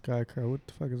Moeller Sky Car. What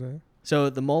the fuck is that?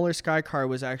 So the Moeller Sky Car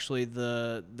was actually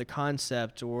the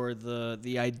concept or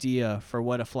the idea for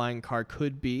what a flying car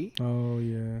could be. Oh,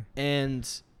 yeah. And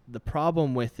the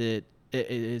problem with it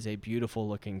is a beautiful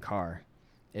looking car.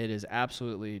 It is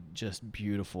absolutely just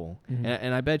beautiful.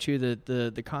 And I bet you that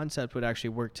the concept would actually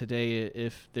work today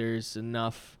if there's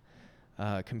enough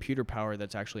computer power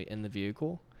that's actually in the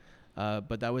vehicle.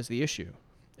 But that was the issue,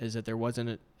 is that there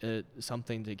wasn't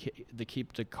something to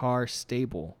keep the car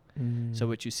stable. So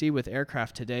what you see with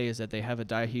aircraft today is that they have a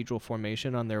dihedral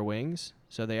formation on their wings.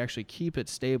 So they actually keep it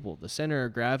stable. The center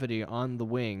of gravity on the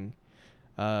wing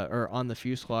or on the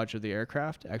fuselage of the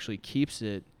aircraft actually keeps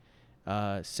it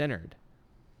centered.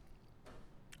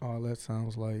 Oh, that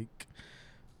sounds like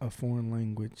a foreign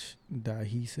language,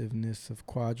 adhesiveness of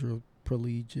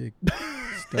quadriplegic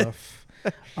stuff.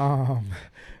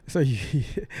 So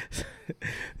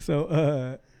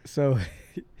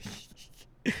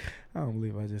I don't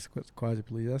believe I just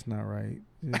quadriplegic. That's not right.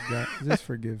 Just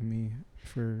forgive me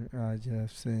for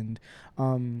Jeff's and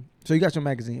so you got your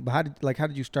magazine, but how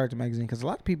did you start the magazine? Because a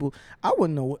lot of people, I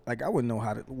wouldn't know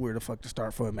where the fuck to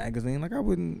start for a magazine. Like I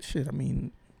wouldn't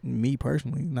me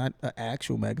personally, not an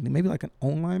actual magazine, maybe like an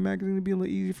online magazine would be a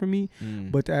little easier for me,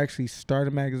 but to actually start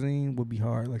a magazine would be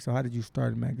hard. Like, so how did you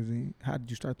start a magazine? How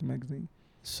did you start the magazine?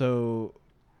 So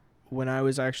when I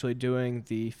was actually doing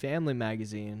the family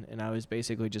magazine and I was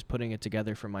basically just putting it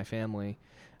together for my family,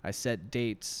 I set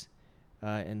dates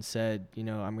and said,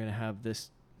 I'm going to have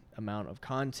this amount of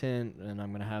content and I'm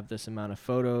going to have this amount of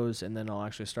photos, and then I'll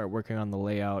actually start working on the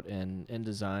layout and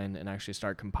InDesign and actually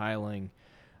start compiling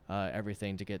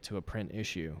everything to get to a print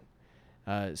issue.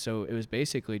 So it was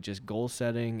basically just goal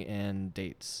setting and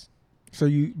dates. So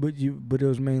but it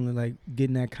was mainly like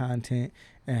getting that content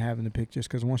and having the pictures,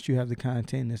 because once you have the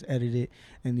content that's edited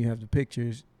and you have the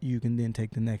pictures, you can then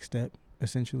take the next step,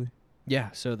 essentially. Yeah,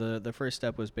 so the first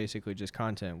step was basically just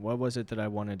content. What was it that I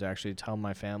wanted to actually tell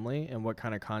my family, and what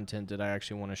kind of content did I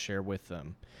actually want to share with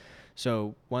them?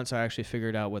 So once I actually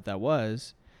figured out what that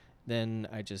was, then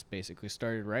I just basically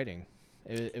started writing.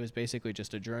 It was basically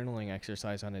just a journaling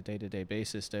exercise on a day-to-day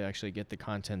basis to actually get the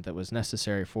content that was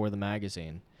necessary for the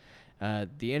magazine.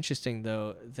 The interesting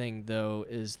thing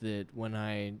is that when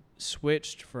I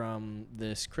switched from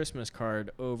this Christmas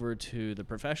card over to the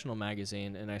professional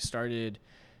magazine, and I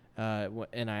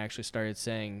actually started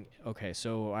saying, okay,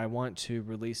 so I want to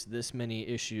release this many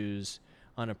issues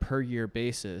on a per year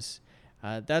basis.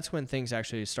 That's when things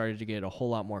actually started to get a whole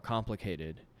lot more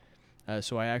complicated.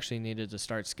 So I actually needed to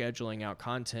start scheduling out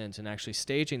content and actually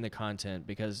staging the content,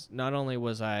 because not only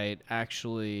was I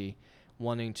actually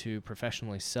wanting to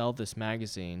professionally sell this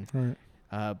magazine, Right.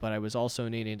 But I was also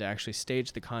needing to actually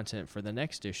stage the content for the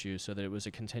next issue so that it was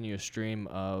a continuous stream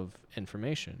of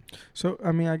information. So,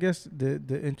 I mean, I guess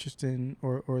the interesting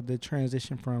or the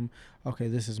transition from, okay,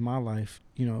 this is my life,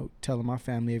 telling my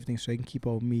family everything so they can keep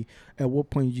up with me. At what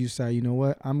point did you say, you know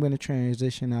what, I'm going to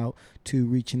transition out to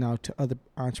reaching out to other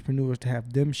entrepreneurs to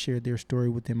have them share their story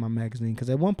within my magazine? Because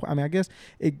at one point, I mean, I guess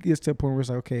it gets to a point where it's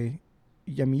like, okay,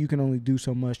 I mean, you can only do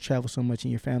so much, travel so much,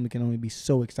 and your family can only be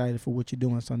so excited for what you're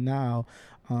doing. So now,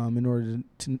 in order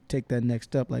to take that next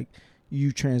step, like,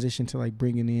 you transition to like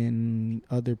bringing in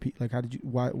other people. Like,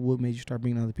 what made you start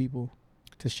bringing other people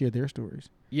to share their stories?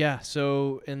 Yeah.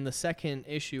 So in the second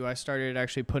issue, I started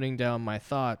actually putting down my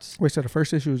thoughts. Wait, so the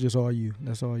first issue was just all you?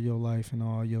 That's all your life and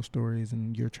all your stories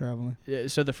and your traveling?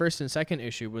 So the first and second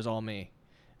issue was all me.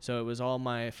 So it was all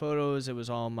my photos, it was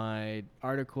all my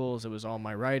articles, it was all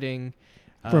my writing.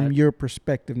 From your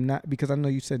perspective, not because I know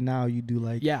you said now you do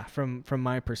like... Yeah, from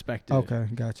my perspective. Okay,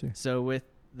 gotcha. So with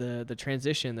the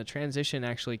transition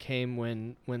actually came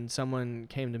when someone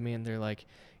came to me and they're like,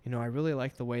 I really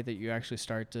like the way that you actually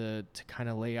start to kind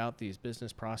of lay out these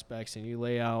business prospects, and you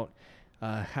lay out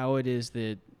how it is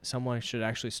that someone should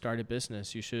actually start a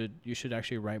business. You should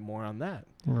actually write more on that.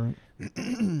 Right.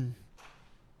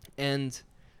 And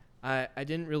I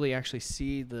didn't really actually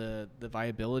see the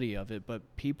viability of it, but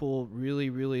people really,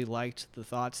 really liked the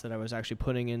thoughts that I was actually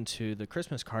putting into the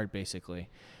Christmas card, basically.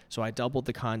 So I doubled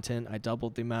the content, I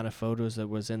doubled the amount of photos that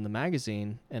was in the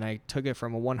magazine, and I took it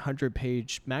from a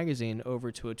 100-page magazine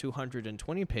over to a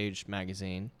 220-page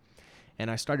magazine, and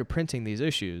I started printing these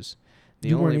issues.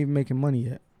 You weren't even making money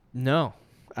yet? No.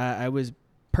 I was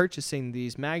purchasing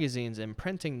these magazines and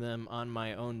printing them on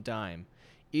my own dime.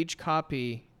 Each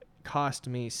copy cost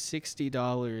me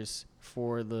 $60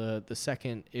 for the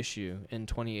second issue in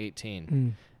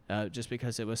 2018, just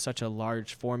because it was such a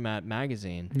large format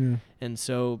magazine. Yeah. And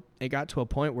so it got to a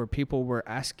point where people were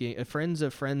asking, friends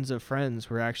of friends of friends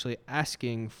were actually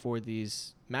asking for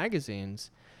these magazines.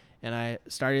 And I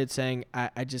started saying,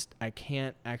 I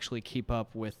can't actually keep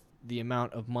up with the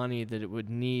amount of money that it would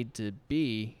need to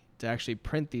be to actually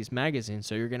print these magazines,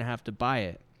 so you're going to have to buy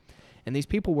it. And these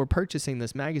people were purchasing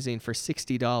this magazine for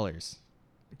 $60.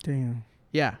 Damn.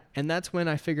 Yeah. And that's when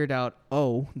I figured out,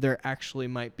 there actually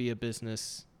might be a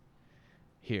business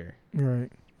here.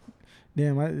 Right.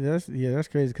 Damn, that's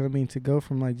crazy. Because, I mean, to go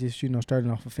from, like, just,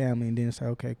 starting off a family and then it's like,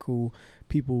 okay, cool,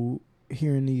 people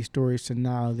hearing these stories to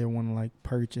now they want to, like,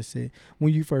 purchase it.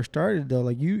 When you first started, though,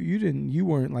 like, you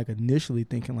weren't, like, initially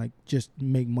thinking, like, just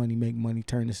make money,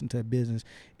 turn this into a business.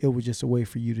 It was just a way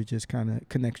for you to just kind of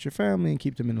connect your family and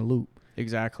keep them in the loop.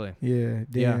 Exactly. Yeah.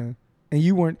 Damn. Yeah.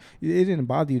 And it didn't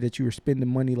bother you that you were spending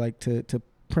money, like, to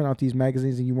print out these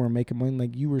magazines and you weren't making money?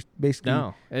 Like, you were basically...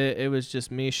 No, it was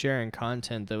just me sharing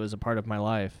content that was a part of my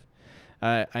life.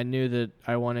 I knew that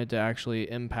I wanted to actually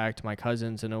impact my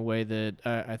cousins in a way that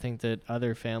I think that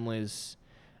other families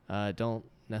don't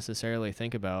necessarily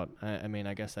think about. I mean,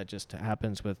 I guess that just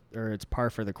happens it's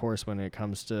par for the course when it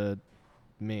comes to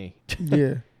me.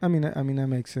 Yeah. I mean, that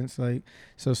makes sense. Like,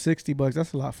 so $60,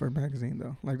 that's a lot for a magazine,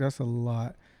 though. Like, that's a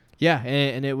lot. Yeah,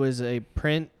 and it was a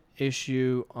print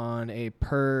issue on a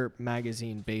per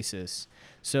magazine basis.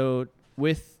 So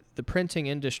with the printing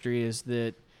industry is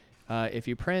that if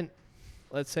you print,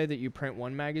 let's say that you print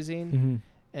one magazine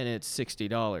and it's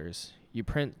 $60. You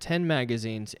print 10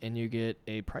 magazines and you get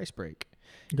a price break.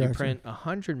 Gotcha. You print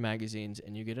 100 magazines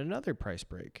and you get another price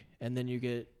break. And then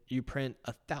you print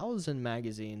 1,000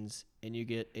 magazines and you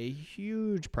get a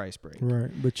huge price break.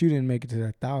 Right. But you didn't make it to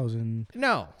that 1,000.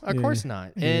 No, of course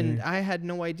not. And I had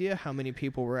no idea how many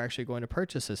people were actually going to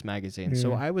purchase this magazine.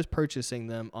 So I was purchasing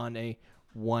them on a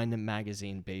one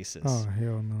magazine basis. Oh,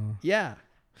 hell no. Yeah.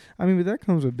 I mean, but that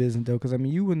comes with business though, because I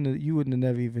mean, you wouldn't have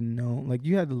never even known. Like,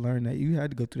 you had to learn that. You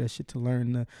had to go through that shit to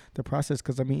learn the process.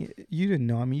 Because I mean, you didn't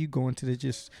know. I mean, you go into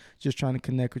this just trying to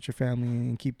connect with your family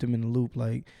and keep them in the loop.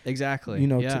 Like, Exactly. you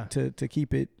know, Yeah. to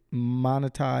keep it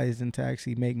monetized and to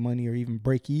actually make money or even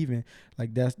break even.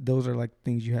 Like, those are like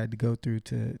things you had to go through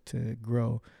to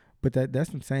grow. But that's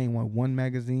insane. One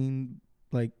magazine,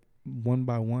 like, one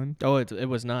by one. Oh, it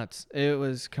was nuts. It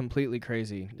was completely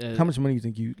crazy. How much money you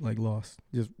think you like lost?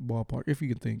 Just ballpark, if you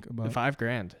can think about.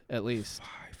 $5,000 at least.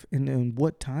 Five. And then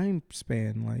what time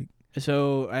span? Like,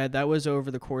 So that was over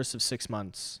the course of 6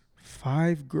 months.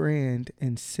 $5,000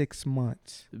 in 6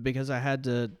 months. Because I had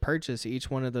to purchase each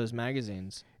one of those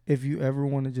magazines. If you ever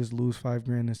want to just lose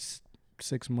 $5,000 in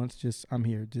 6 months, I'm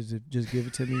here. Just give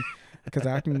it to me, because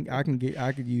I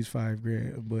could use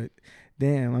 $5,000. But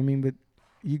damn, I mean, but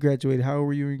you graduated. How old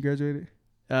were you when you graduated?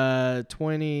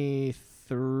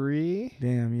 23.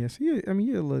 Damn, yes. Yeah, I mean,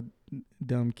 you're a little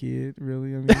dumb kid,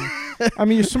 really. I mean, I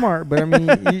mean, you're smart, but I mean,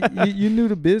 you knew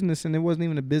the business, and it wasn't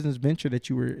even a business venture that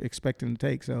you were expecting to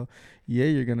take. So, yeah,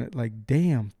 you're gonna like,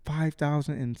 damn,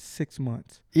 5,000 in 6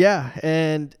 months. Yeah,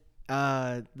 and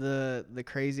the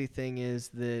crazy thing is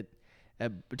that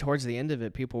towards the end of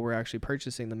it, people were actually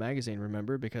purchasing the magazine.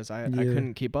 Remember, because I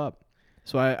couldn't keep up.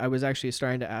 So I was actually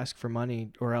starting to ask for money,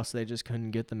 or else they just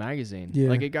couldn't get the magazine. Yeah.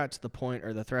 Like, it got to the point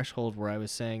or the threshold where I was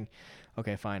saying,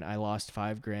 okay, fine, I lost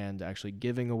 $5,000 actually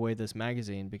giving away this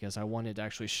magazine because I wanted to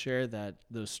actually share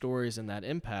those stories and that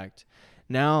impact.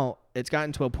 Now it's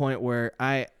gotten to a point where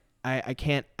I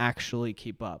can't actually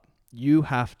keep up. You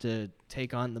have to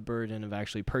take on the burden of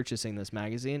actually purchasing this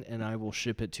magazine, and I will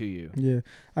ship it to you. Yeah,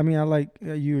 I mean, I like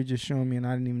you were just showing me, and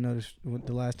I didn't even notice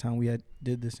the last time we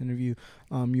did this interview.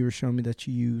 You were showing me that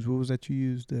you use, what was that you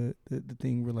used, the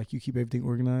thing where like you keep everything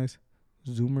organized,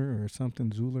 Zoomer or something,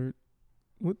 Zooler.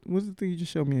 What was the thing you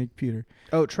just showed me on your computer?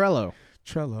 Oh, Trello.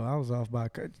 I was off by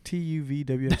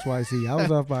TUVWXYZ. I was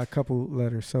off by a couple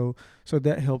letters. So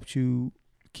that helped you,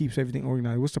 keeps everything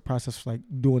organized. What's the process like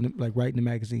doing it, like writing the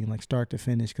magazine, like start to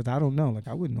finish? Because I don't know. Like,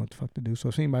 I wouldn't know what the fuck to do. So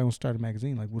if anybody wants to start a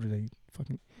magazine, like, what do they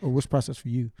fucking, or what's the process for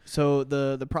you? So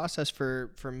the process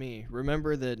for me,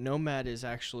 remember that Nomad is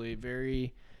actually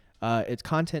very, it's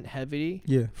content heavy.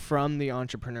 Yeah. From the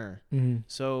entrepreneur. Mm-hmm.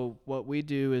 So what we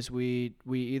do is we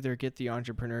either get the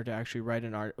entrepreneur to actually write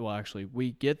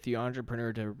we get the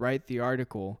entrepreneur to write the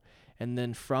article. And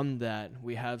then from that,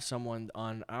 we have someone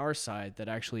on our side that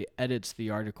actually edits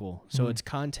the article. So it's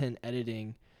content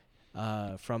editing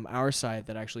from our side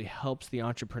that actually helps the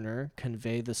entrepreneur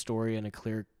convey the story in a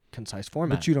clear, concise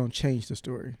format. But you don't change the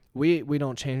story. We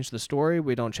don't change the story.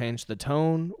 We don't change the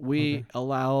tone. We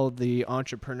allow the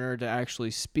entrepreneur to actually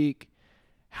speak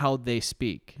how they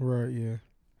speak. Right, yeah.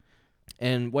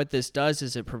 And what this does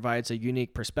is it provides a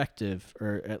unique perspective,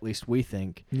 or at least we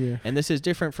think. Yeah. And this is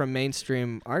different from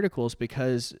mainstream articles,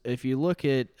 because if you look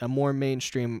at a more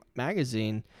mainstream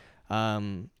magazine,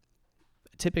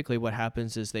 typically what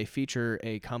happens is they feature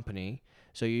a company.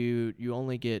 So you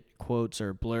only get quotes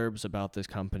or blurbs about this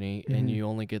company, and you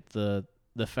only get the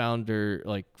founder,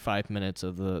 like 5 minutes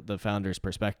of the founder's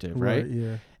perspective, right?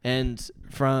 Yeah. And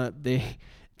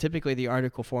typically the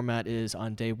article format is,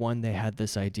 on day 1 they had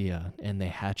this idea and they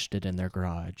hatched it in their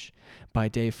garage. By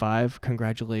day 5,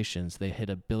 congratulations, they hit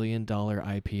 $1 billion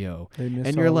IPO. They miss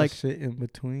and all you're the like, shit in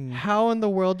between. how in the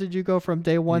world did you go from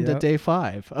day 1 to day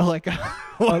 5? Like,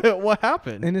 what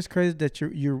happened? And it's crazy that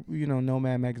you're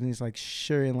Nomad Magazine is like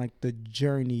sharing like the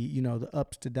journey, the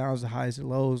ups to downs, the highs and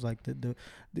lows, like the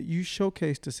you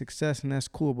showcase the success, and that's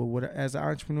cool. But as an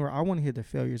entrepreneur, I want to hear the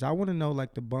failures. I want to know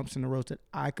like the bumps in the road that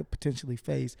I could potentially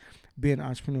face being an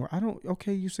entrepreneur.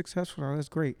 Okay, you're successful now, that's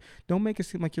great. Don't make it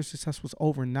seem like your success was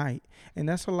overnight. And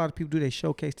that's what a lot of people do. They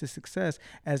showcase the success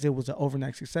as it was an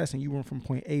overnight success, and you went from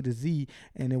point A to Z,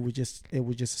 and it was just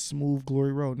a smooth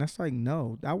glory road. And that's like,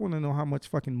 no, I want to know how much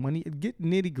fucking money. Get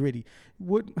nitty gritty.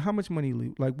 How much money you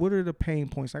lose? Like, what are the pain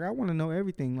points? Like, I want to know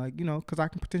everything. Like, because I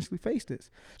can potentially face this.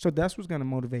 So that's what's gonna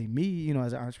motivate me,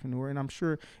 as an entrepreneur. And I'm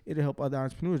sure it'll help other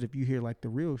entrepreneurs if you hear like the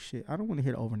real shit. I don't want to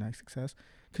hear the overnight success.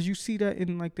 Because you see that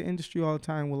in like the industry all the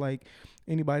time with like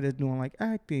anybody that's doing like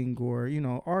acting or,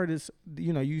 artists,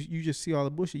 you just see all the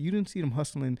bullshit. You didn't see them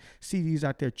hustling CDs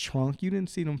out their trunk. You didn't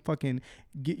see them fucking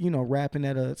rapping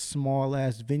at a small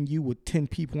ass venue with 10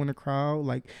 people in the crowd.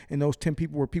 Like, and those 10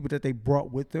 people were people that they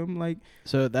brought with them. Like,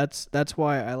 so that's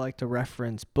why I like to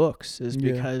reference books, is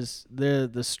because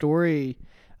the story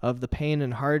of the pain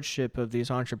and hardship of these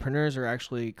entrepreneurs are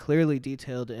actually clearly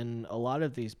detailed in a lot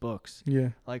of these books. Yeah.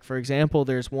 Like, for example,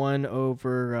 there's one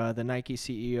over the Nike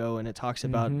CEO, and it talks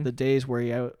about the days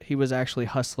where he was actually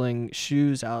hustling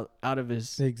shoes out of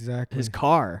his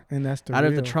car. And that's out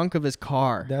of the trunk of his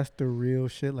car. That's the real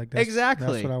shit. Like, that's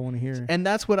what I want to hear. And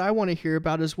that's what I want to hear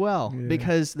about as well.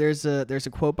 Because there's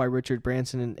a quote by Richard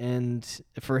Branson, and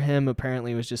for him,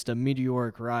 apparently, it was just a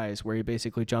meteoric rise where he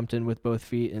basically jumped in with both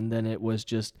feet, and then it was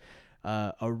just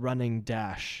a running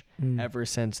dash ever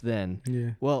since then.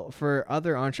 Yeah. Well, for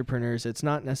other entrepreneurs, it's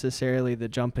not necessarily the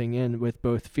jumping in with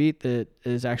both feet that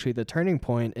is actually the turning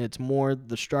point. It's more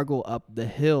the struggle up the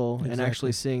hill and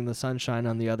actually seeing the sunshine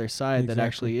on the other side that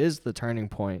actually is the turning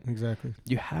point. Exactly.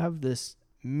 You have this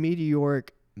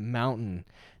meteoric mountain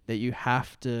that you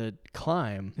have to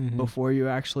climb before you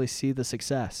actually see the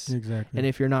success. Exactly. And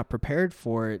if you're not prepared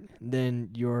for it,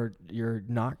 then you're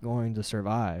not going to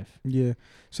survive. Yeah.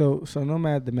 So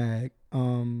Nomad the Mag,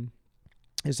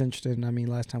 it's interesting. I mean,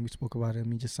 last time we spoke about it, I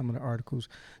mean, just some of the articles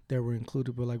that were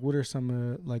included, but like, what are some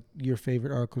of like your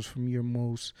favorite articles from your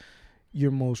most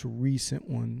recent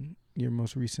one? Your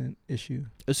most recent issue.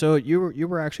 So you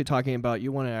were actually talking about,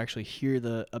 you want to actually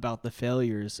hear about the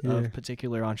failures of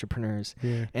particular entrepreneurs.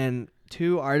 Yeah. And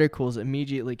two articles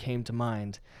immediately came to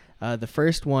mind. The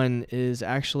first one is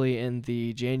actually in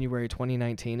the January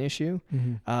 2019 issue,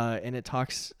 and it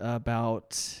talks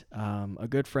about a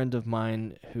good friend of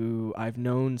mine who I've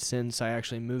known since I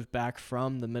actually moved back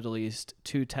from the Middle East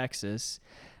to Texas.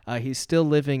 He's still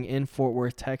living in Fort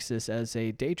Worth, Texas as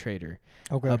a day trader.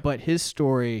 Okay. But his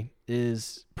story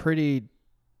is pretty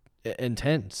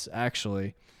intense,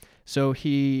 actually. So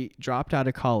he dropped out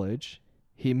of college.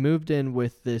 He moved in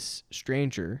with this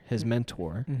stranger, his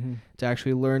mentor, to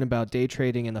actually learn about day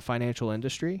trading in the financial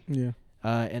industry. Yeah.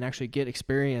 And actually get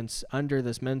experience under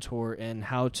this mentor in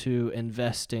how to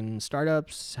invest in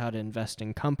startups, how to invest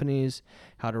in companies,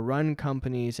 how to run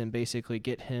companies, and basically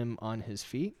get him on his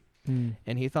feet.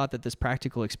 And he thought that this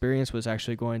practical experience was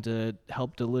actually going to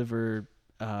help deliver,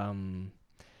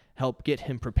 help get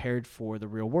him prepared for the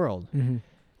real world.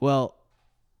 Well,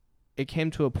 it came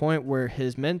to a point where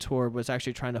his mentor was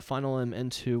actually trying to funnel him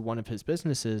into one of his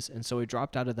businesses, and so he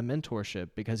dropped out of the mentorship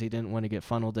because he didn't want to get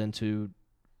funneled into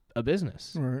a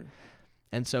business. Right.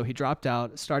 And so he dropped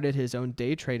out, started his own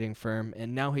day trading firm,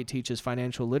 and now he teaches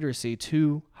financial literacy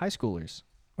to high schoolers.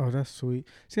 Oh, that's sweet.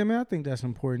 See, I mean, I think that's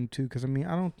important too, because I mean,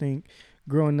 I don't think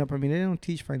growing up, I mean, they don't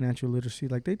teach financial literacy.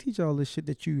 Like, they teach all this shit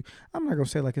that I'm not gonna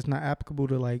say like it's not applicable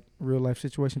to like real life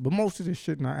situations, but most of this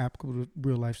shit not applicable to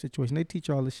real life situations. They teach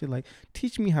all this shit like,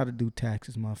 teach me how to do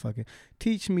taxes, motherfucker.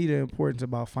 Teach me the importance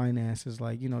about finances.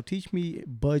 Like, teach me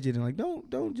budgeting. Like,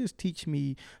 don't just teach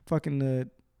me fucking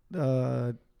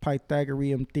the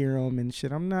Pythagorean theorem and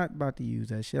shit. I'm not about to use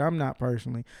that shit. I'm not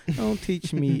personally. Don't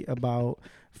teach me about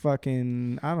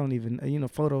fucking, I don't even,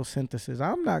 photosynthesis.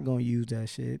 I'm not going to use that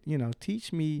shit.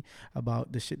 Teach me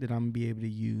about the shit that I'm going to be able to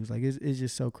use. Like, it's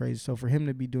just so crazy. So for him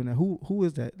to be doing that, who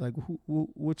is that? Like,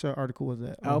 which article was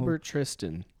that? Albert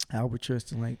Tristan. Albert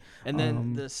Tristan. Like, and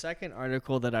then the second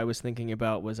article that I was thinking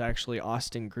about was actually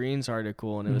Austin Green's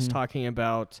article, and it was talking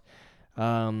about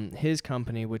his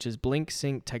company, which is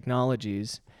BlinkSync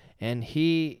Technologies. And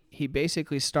he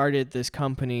basically started this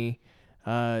company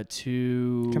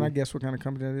to... Can I guess what kind of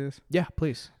company that is? Yeah,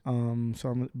 please. So I'm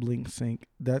BlinkSync.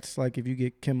 That's like if you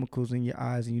get chemicals in your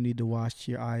eyes and you need to wash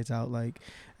your eyes out, like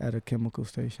at a chemical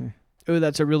station. Oh,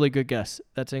 that's a really good guess.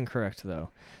 That's incorrect though.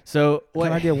 So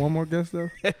can I get one more guess though?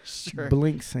 Sure.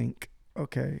 BlinkSync.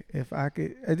 Okay, if I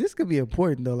could, this could be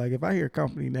important though. Like if I hear a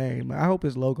company name, I hope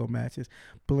his logo matches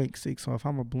BlinkSync. So if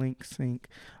I'm a BlinkSync,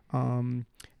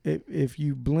 if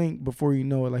you blink before you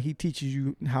know it, like he teaches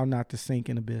you how not to sink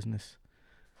in a business.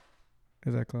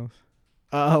 Is that close?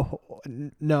 Oh,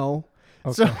 no.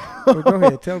 Okay. So go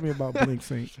ahead. Tell me about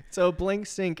BlinkSync. So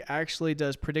BlinkSync actually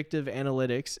does predictive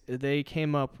analytics. They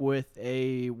came up with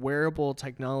a wearable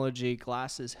technology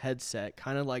glasses headset,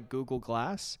 kind of like Google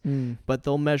Glass, but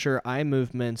they'll measure eye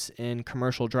movements in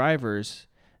commercial drivers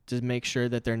to make sure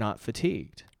that they're not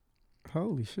fatigued.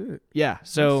 Holy shit. Yeah.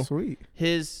 So that's sweet.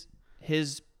 His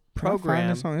program. Can I find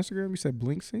this on Instagram? You said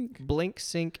BlinkSync?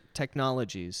 BlinkSync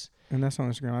Technologies. And that's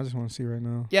on Instagram. I just want to see right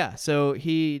now. Yeah. So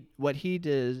what he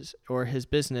does, or his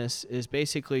business, is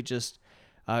basically just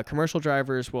commercial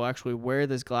drivers will actually wear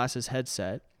this glasses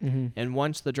headset. And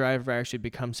once the driver actually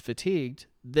becomes fatigued,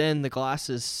 then the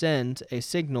glasses send a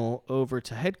signal over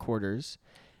to headquarters.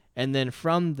 And then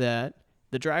from that,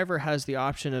 the driver has the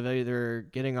option of either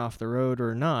getting off the road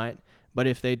or not. But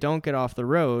if they don't get off the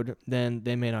road, then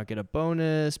they may not get a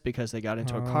bonus because they got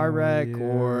into a car wreck,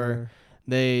 or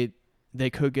they they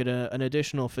could get an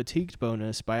additional fatigued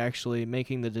bonus by actually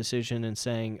making the decision and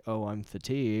saying, oh, I'm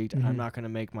fatigued. I'm not going to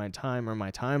make my time or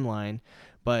my timeline,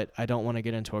 but I don't want to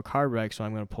get into a car wreck, so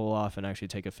I'm going to pull off and actually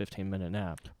take a 15-minute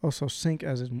nap. Oh, so sync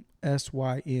as in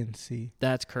SYNC.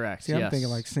 That's correct. See, I'm thinking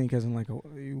like sync as in like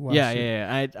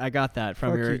yeah. I got that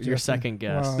from your second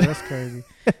guess. Wow, that's crazy.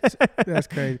 That's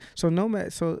crazy. So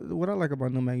Nomad. So what I like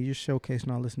about Nomad, you're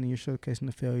showcasing all this, and you're showcasing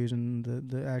the failures and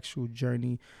the actual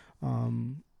journey.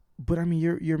 But I mean,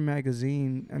 your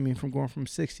magazine. I mean, from going from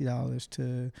 $60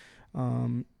 to,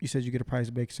 you said you get a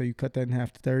price back, so you cut that in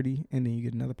half to 30, and then you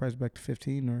get another price back to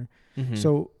 15, or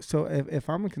so if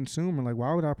I'm a consumer, like,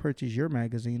 why would I purchase your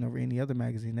magazine over any other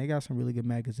magazine? They got some really good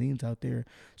magazines out there.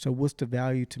 So what's the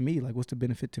value to me? Like, what's the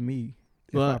benefit to me?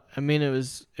 Well, I mean, it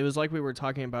was like we were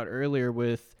talking about earlier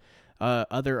with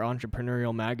other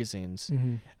entrepreneurial magazines.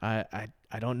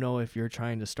 I don't know if you're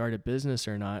trying to start a business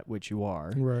or not, which you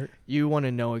are. Right. You want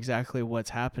to know exactly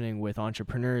what's happening with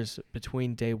entrepreneurs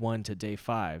between day 1 to day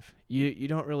 5. You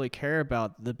don't really care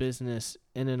about the business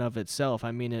in and of itself.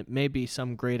 I mean, it may be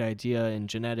some great idea in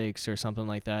genetics or something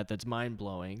like that that's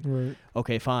mind-blowing. Right.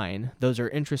 Okay, fine. Those are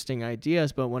interesting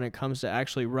ideas, but when it comes to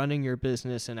actually running your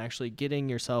business and actually getting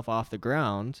yourself off the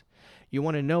ground, you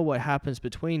want to know what happens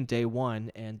between day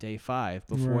 1 and day 5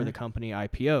 before the company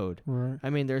IPO'd. Right. I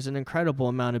mean, there's an incredible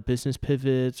amount of business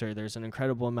pivots, or there's an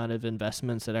incredible amount of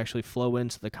investments that actually flow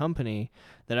into the company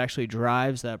that actually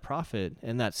drives that profit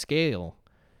and that scale.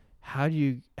 How do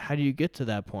you get to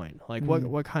that point? Like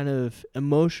what kind of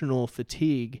emotional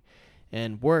fatigue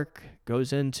and work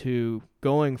goes into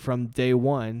going from day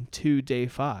 1 to day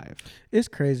 5? It's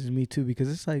crazy to me too, because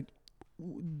it's like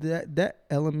that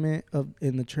element of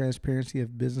in the transparency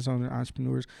of business owners,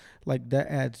 entrepreneurs, like that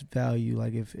adds value.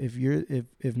 Like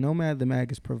if Nomad the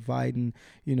Mag is providing,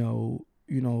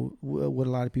 what a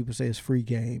lot of people say is free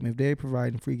game. If they're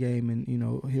providing free game and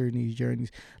hearing these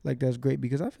journeys, like that's great,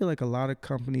 because I feel like a lot of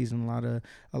companies and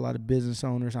a lot of business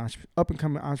owners, up and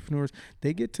coming entrepreneurs,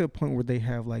 they get to a point where they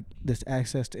have like this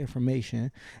access to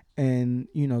information, and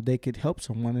they could help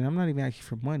someone. And I'm not even asking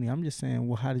for money. I'm just saying,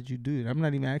 well, how did you do it? I'm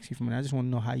not even asking for money. I just want to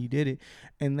know how you did it.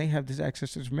 And they have this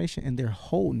access to information, and they're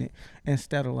holding it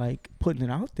instead of like putting it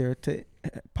out there to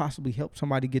possibly help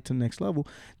somebody get to the next level.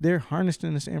 They're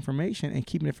harnessing this information and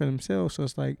keeping it for themselves. So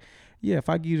it's like, yeah, if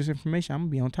I give you this information, I'm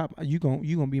gonna be on top. You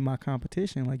gonna be my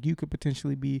competition. Like, you could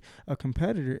potentially be a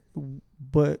competitor.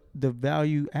 But the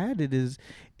value added is,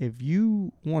 if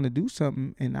you want to do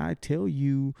something and I tell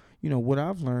you, what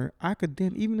I've learned, I could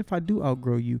then, even if I do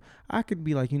outgrow you, I could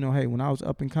be like, hey, when I was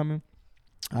up and coming,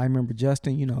 I remember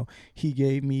Justin, he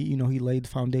gave me, he laid the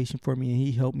foundation for me, and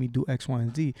he helped me do X, Y,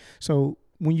 and Z. So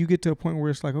when you get to a point where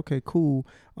it's like, okay, cool,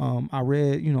 I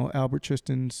read, Albert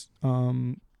Tristan's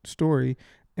story,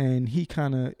 and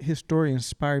his story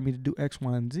inspired me to do X,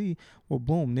 Y, and Z. Well,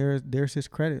 boom, there's his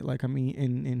credit. Like, I mean,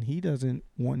 and he doesn't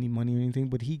want any money or anything,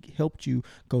 but he helped you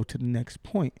go to the next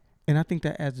point. And I think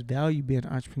that adds value being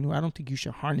an entrepreneur. I don't think you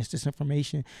should harness this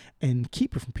information and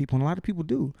keep it from people. And a lot of people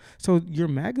do. So your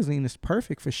magazine is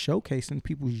perfect for showcasing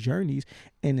people's journeys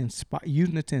and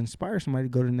using it to inspire somebody to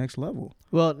go to the next level.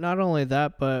 Well, not only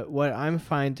that, but what I'm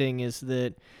finding is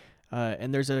that,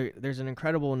 and there's an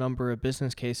incredible number of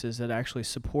business cases that actually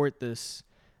support this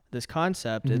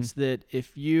concept. It's that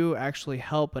if you actually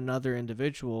help another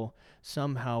individual,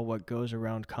 somehow what goes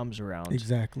around comes around.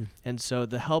 Exactly. And so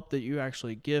the help that you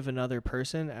actually give another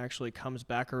person actually comes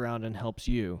back around and helps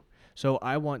you. So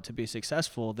I want to be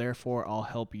successful, therefore I'll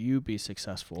help you be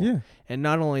successful. Yeah. And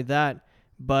not only that,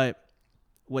 but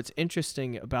what's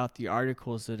interesting about the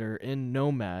articles that are in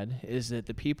Nomad is that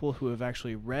the people who have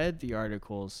actually read the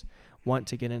articles want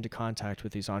to get into contact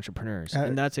with these entrepreneurs.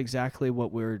 And that's exactly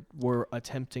what we're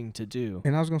attempting to do.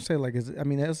 And I was going to say, like,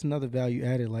 that's another value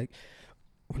added. Like,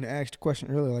 when I asked the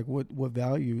question earlier, like, what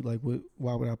value, like,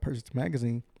 why would I purchase the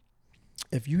magazine?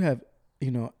 If you have,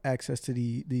 access to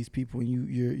these people, and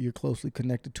you're closely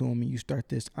connected to them, and you start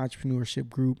this entrepreneurship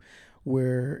group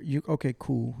where okay,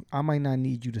 cool, I might not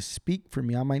need you to speak for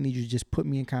me. I might need you to just put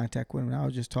me in contact with them. And I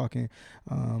was just talking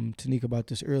to Nick about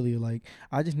this earlier. Like,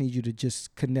 I just need you to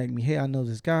just connect me. Hey, I know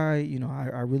this guy.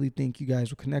 I really think you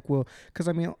guys will connect well. Because,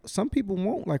 I mean, some people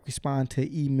won't, like, respond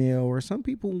to email, or some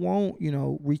people won't,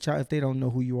 reach out if they don't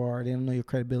know who you are. They don't know your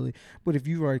credibility. But if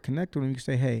you've already connected with them, you can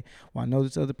say, hey, well, I know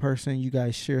this other person. You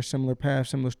guys share similar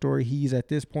paths, similar story. He's at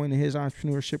this point in his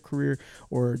entrepreneurship career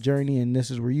or journey, and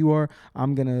this is where you are.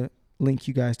 I'm going to link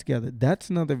you guys together. That's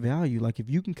another value. Like, if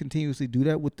you can continuously do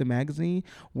that with the magazine,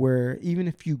 where even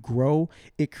if you grow,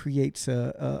 it creates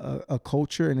a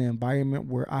culture and an environment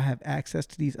where I have access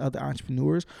to these other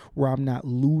entrepreneurs, where I'm not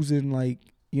losing, like,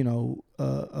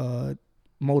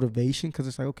 motivation, because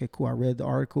it's like, okay, cool, I read the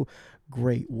article,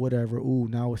 great, whatever. Ooh,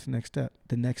 now what's the next step?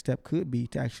 The next step could be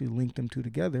to actually link them two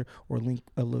together, or link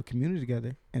a little community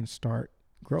together and start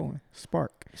growing,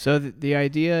 spark. So the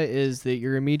idea is that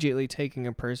you're immediately taking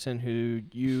a person who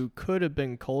you could have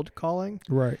been cold calling,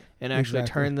 Right, and actually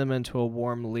exactly. turn them into a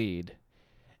warm lead.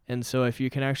 And so if you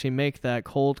can actually make that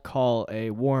cold call a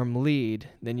warm lead,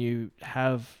 then you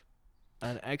have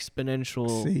an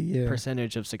exponential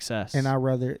percentage of success. And I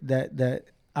rather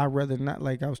I rather not,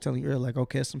 like I was telling you earlier, like,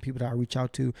 okay, some people that I reach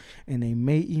out to and they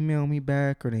may email me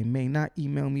back, or they may not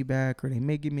email me back, or they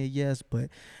may give me a yes, but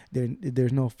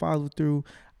there's no follow through.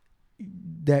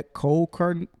 That cold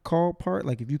call part,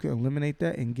 like if you can eliminate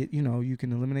that and get, you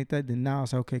can eliminate that, then now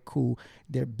it's okay, cool.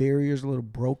 Their barrier's a little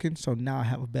broken, so now I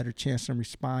have a better chance to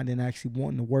respond and actually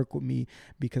wanting to work with me,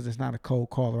 because it's not a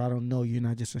cold caller. I don't know you, you're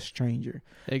not just a stranger.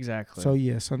 Exactly. So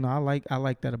yeah, so no, I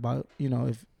like that about,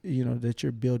 if that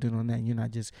you're building on that, and you're not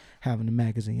just having a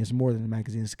magazine. It's more than a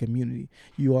magazine, it's a community.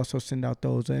 You also send out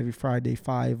those every Friday,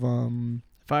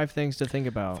 5 things to think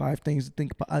about. 5 things to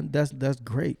think about. That's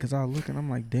great, because I look and I'm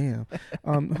like, damn.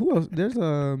 Who else?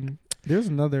 There's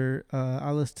another.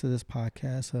 I listen to this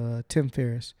podcast. Tim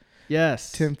Ferriss.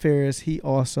 Yes. Tim Ferriss. He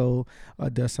also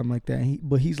does something like that.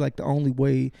 But he's like the only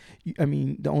way.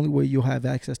 The only way you'll have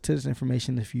access to this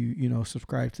information if you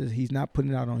subscribe to this. He's not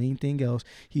putting it out on anything else.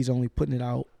 He's only putting it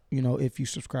out, if you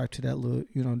subscribe to that little,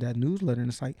 that newsletter. And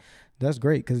it's like, that's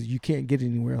great, because you can't get it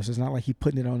anywhere else. It's not like he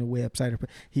putting it on the website.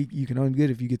 You can only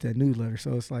get it if you get that newsletter.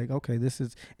 So it's like, okay, this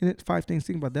is, and it's 5 things to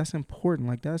think about. That's important.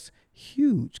 Like, that's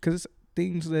huge, because it's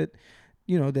things that,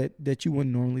 that you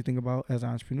wouldn't normally think about as an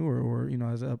entrepreneur, or,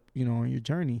 as a, on your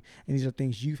journey. And these are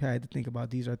things you've had to think about.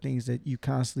 These are things that you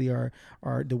constantly are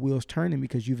the wheels turning,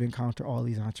 because you've encountered all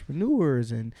these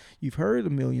entrepreneurs, and you've heard not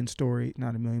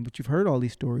a million, but you've heard all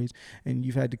these stories, and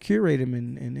you've had to curate them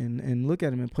and look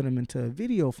at them and put them into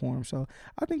video form. So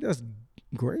I think that's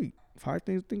great. 5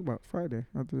 things to think about Friday.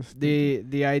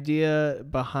 The idea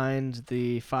behind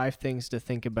the 5 things to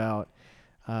think about,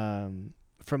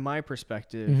 from my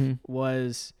perspective,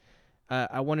 was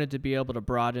I wanted to be able to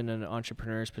broaden an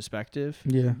entrepreneur's perspective.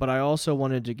 Yeah. But I also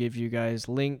wanted to give you guys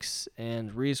links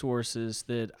and resources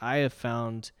that I have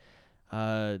found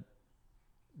that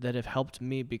have helped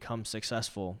me become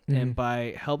successful. And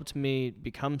by helped me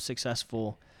become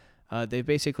successful, they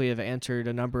basically have answered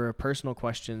a number of personal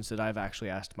questions that I've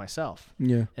actually asked myself.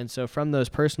 Yeah. And so from those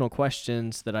personal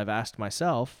questions that I've asked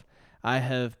myself, I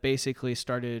have basically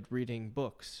started reading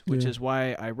books, which is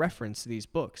why I reference these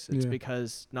books. It's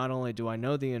because not only do I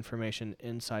know the information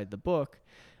inside the book,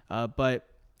 but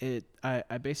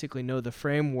I basically know the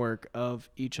framework of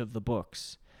each of the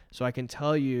books. So I can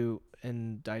tell you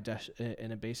in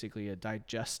basically a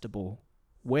digestible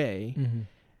way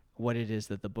what it is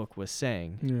that the book was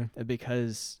saying. Yeah.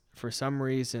 Because for some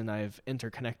reason I've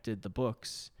interconnected the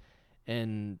books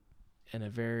in a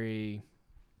very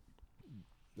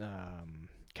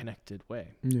connected way.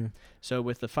 Yeah. So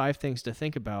with the 5 things to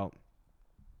think about,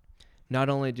 not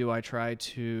only do I try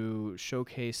to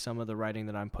showcase some of the writing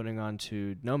that I'm putting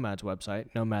onto Nomad's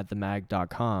website,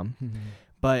 nomadthemag.com,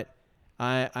 but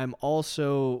I'm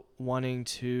also wanting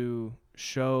to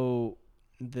show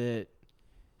that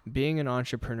being an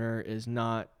entrepreneur is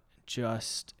not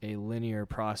just a linear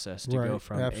process to go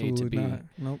from A to B. Not.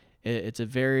 Nope. It's a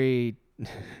very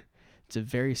it's a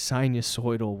very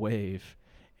sinusoidal wave.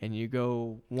 And you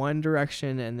go one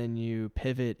direction, and then you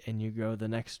pivot and you go the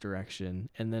next direction.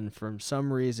 And then from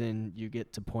some reason you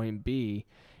get to point B,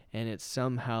 and it's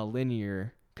somehow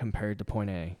linear compared to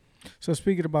point A. So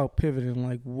speaking about pivoting,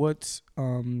 like what's, I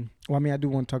do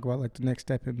want to talk about like the next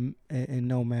step in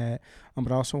Nomad,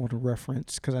 but I also want to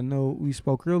reference, because I know we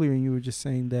spoke earlier and you were just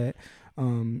saying that,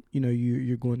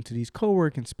 you're going to these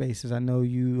co-working spaces. I know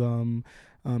you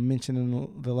mentioned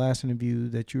in the last interview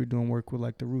that you were doing work with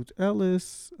like the Ruth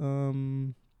Ellis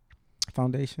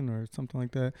Foundation or something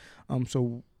like that.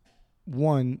 So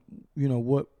one,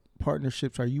 what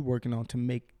partnerships are you working on to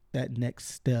make that next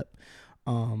step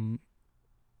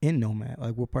in Nomad?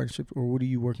 Like what partnerships, or what are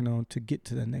you working on to get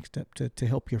to that next step to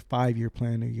help your 5-year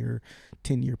plan or your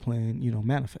 10-year plan,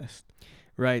 manifest?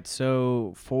 Right.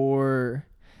 So for,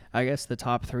 I guess, the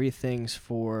top 3 things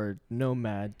for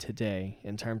Nomad today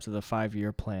in terms of the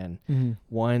 5-year plan.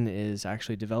 One is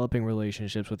actually developing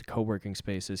relationships with co-working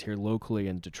spaces here locally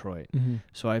in Detroit.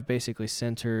 So I've basically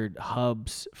centered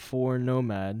hubs for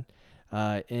Nomad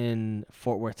in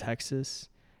Fort Worth, Texas,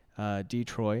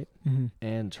 Detroit,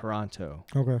 and Toronto.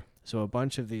 Okay. So a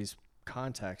bunch of these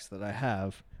contacts that I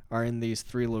have are in these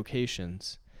 3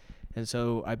 locations. And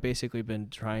so I've basically been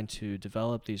trying to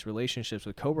develop these relationships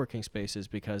with co-working spaces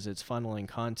because it's funneling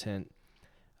content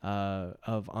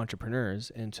of entrepreneurs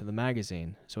into the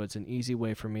magazine. So it's an easy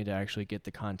way for me to actually get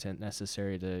the content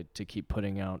necessary to keep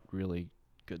putting out really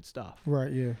good stuff.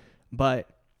 Right. Yeah. But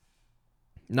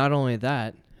not only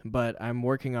that, but I'm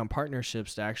working on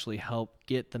partnerships to actually help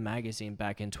get the magazine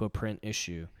back into a print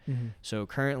issue. Mm-hmm. So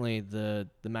currently the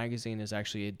magazine is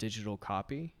actually a digital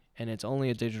copy, and it's only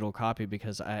a digital copy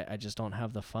because I just don't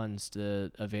have the funds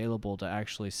available to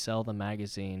actually sell the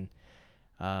magazine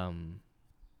at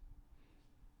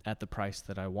the price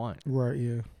that I want. Right.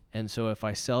 Yeah. And so if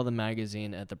I sell the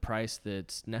magazine at the price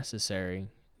that's necessary,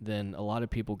 then a lot of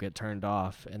people get turned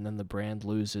off, and then the brand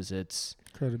loses its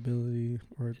credibility,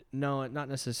 or no, not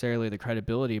necessarily the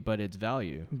credibility, but its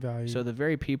value. So the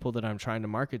very people that I'm trying to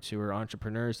market to are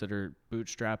entrepreneurs that are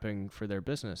bootstrapping for their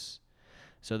business.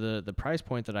 So the price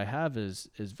point that I have is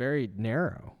very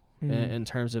narrow in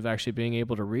terms of actually being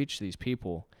able to reach these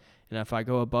people. And if I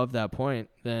go above that point,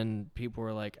 then people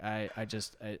are like,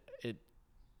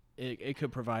 it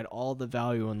could provide all the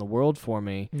value in the world for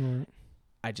me. Right.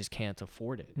 I just can't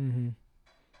afford it. Mm-hmm.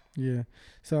 Yeah.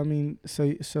 So I mean,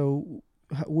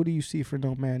 what do you see for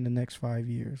Nomad in the next 5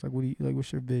 years? Like,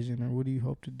 what's your vision, or what do you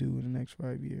hope to do in the next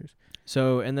 5 years?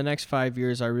 So in the next 5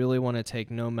 years, I really want to take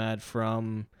Nomad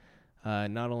from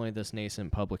not only this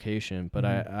nascent publication, but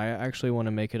I actually want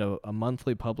to make it a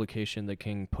monthly publication that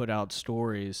can put out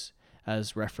stories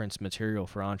as reference material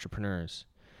for entrepreneurs.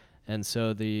 And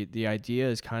so the idea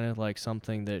is kind of like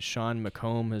something that Sean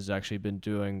McComb has actually been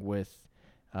doing with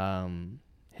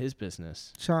his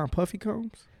business. Sean Puffy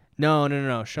Combs? No.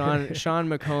 Sean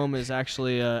McComb is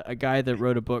actually a guy that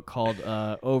wrote a book called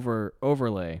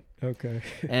Overlay. Okay.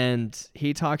 And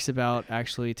he talks about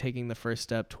actually taking the first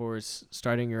step towards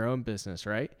starting your own business,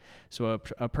 right? So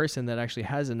a person that actually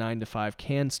has a 9-to-5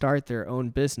 can start their own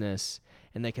business,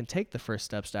 and they can take the first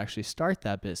steps to actually start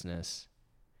that business.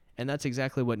 And that's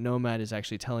exactly what Nomad is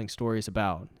actually telling stories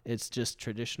about. It's just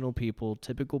traditional people,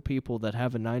 typical people that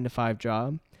have a 9-to-5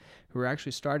 job who are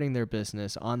actually starting their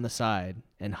business on the side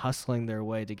and hustling their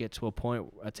way to get to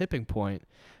a tipping point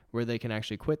where they can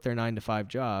actually quit their 9-to-5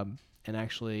 job and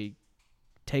actually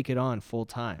take it on full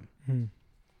time.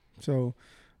 So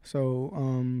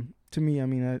to me, I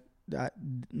mean,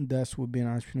 that's what being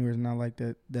an entrepreneur is, and I like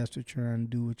that. That's what you're trying to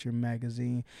do with your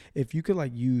magazine. If you could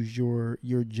like use your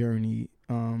journey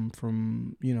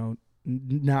from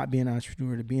not being an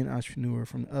entrepreneur to being an entrepreneur,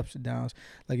 from the ups and downs,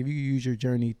 like if you use your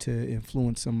journey to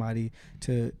influence somebody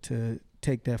to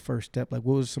take that first step, like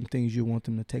what was some things you want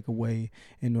them to take away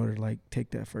in order to like take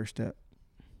that first step?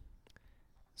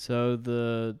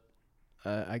 So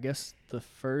I guess the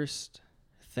first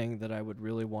thing that I would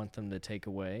really want them to take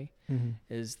away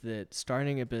is that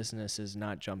starting a business is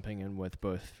not jumping in with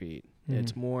both feet.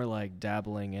 It's more like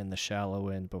dabbling in the shallow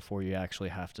end before you actually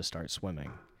have to start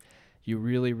swimming. You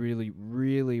really, really,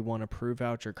 really want to prove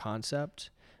out your concept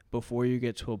before you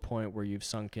get to a point where you've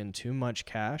sunk in too much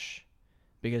cash.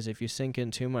 Because if you sink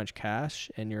in too much cash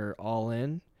and you're all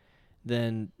in,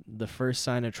 then the first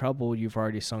sign of trouble, you've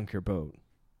already sunk your boat.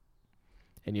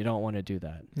 And you don't want to do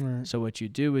that. Right. So what you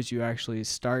do is you actually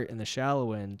start in the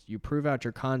shallow end. You prove out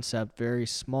your concept very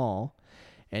small,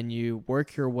 and you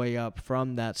work your way up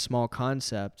from that small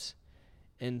concept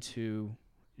into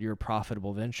your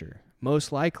profitable venture.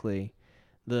 Most likely,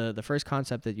 the first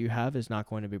concept that you have is not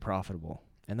going to be profitable,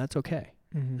 and that's okay.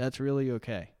 That's really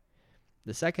okay.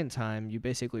 The second time, you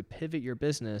basically pivot your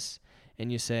business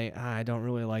and you say, I don't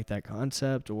really like that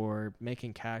concept, or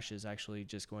making cash is actually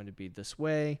just going to be this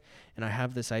way, and I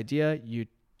have this idea. You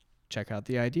check out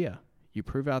the idea. You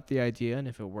prove out the idea, and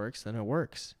if it works, then it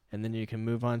works. And then you can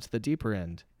move on to the deeper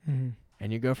end,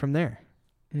 and you go from there.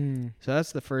 So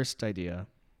that's the first idea.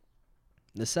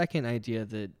 The second idea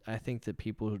that I think that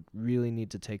people really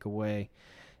need to take away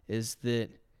is that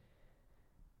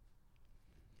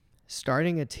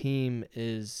starting a team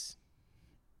is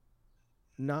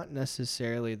not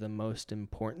necessarily the most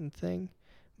important thing,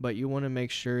 but you want to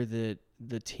make sure that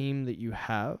the team that you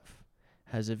have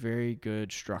has a very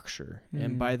good structure.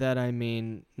 And by that, I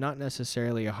mean not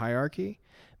necessarily a hierarchy,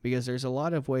 because there's a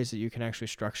lot of ways that you can actually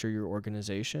structure your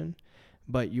organization,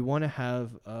 but you want to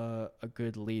have a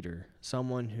good leader,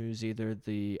 someone who's either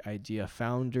the idea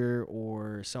founder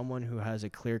or someone who has a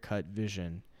clear-cut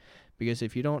vision. Because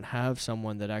if you don't have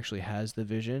someone that actually has the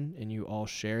vision and you all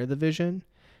share the vision,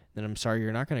 then I'm sorry,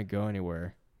 you're not going to go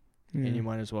anywhere. And you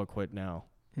might as well quit now.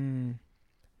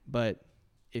 But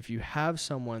if you have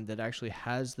someone that actually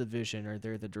has the vision, or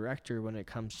they're the director when it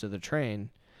comes to the train,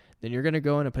 then you're going to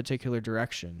go in a particular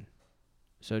direction.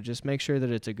 So just make sure that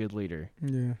it's a good leader.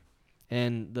 Yeah.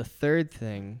 And the third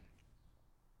thing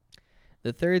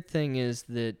is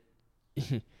that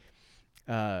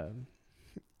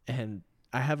And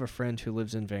I have a friend who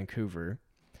lives in Vancouver.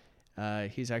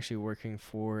 He's actually working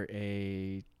for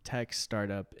a tech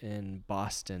startup in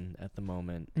Boston at the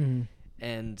moment. Mm.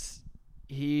 And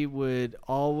he would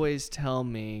always tell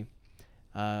me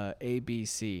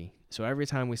ABC. So every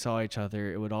time we saw each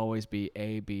other, it would always be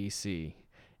ABC.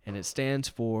 And it stands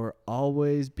for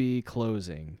always be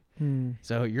closing. Mm.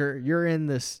 So you're in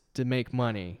this to make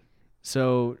money.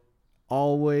 So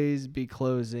always be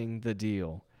closing the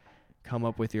deal. Come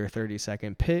up with your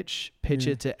 30-second pitch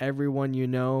it to everyone you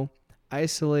know,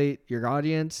 isolate your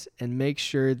audience, and make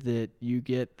sure that you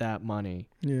get that money.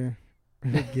 Yeah.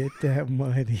 Get that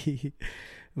money.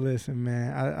 Listen,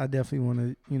 man, I definitely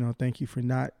want to, thank you for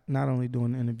not only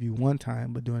doing the interview one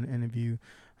time, but doing the interview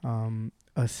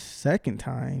a second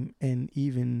time. And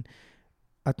even,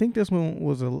 I think this one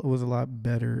was a lot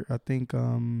better. I think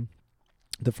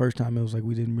the first time it was like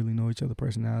we didn't really know each other's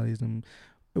personalities, and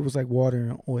it was like water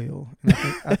and oil. And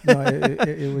I think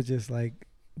it was just like,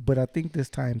 but I think this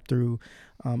time through,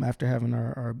 after having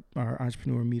our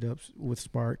entrepreneur meetups with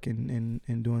Spark and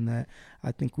doing that,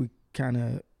 I think we kind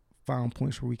of found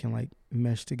points where we can like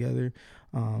mesh together.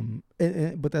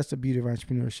 But that's the beauty of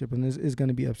entrepreneurship, and it's going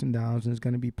to be ups and downs, and it's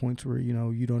going to be points where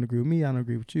you don't agree with me, I don't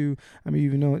agree with you. I mean,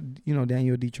 even though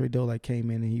Daniel Detroit Doe like came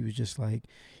in and he was just like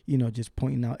just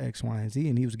pointing out X, Y, and Z,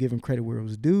 and he was giving credit where it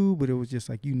was due, but it was just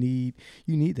like you need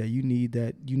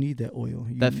that oil,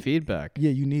 that feedback.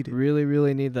 Yeah, you need it. Really,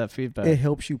 really need that feedback. It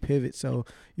helps you pivot. So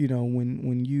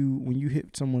when you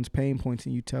hit someone's pain points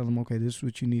and you tell them, okay, this is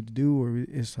what you need to do, or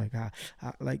it's like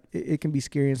it can be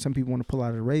scary, and some people want to pull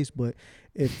out of the race. But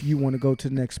if you want to go to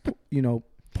the next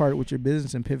part with your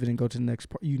business and pivot and go to the next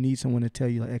part, you need someone to tell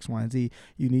you like X, Y, and Z.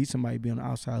 You need somebody to be on the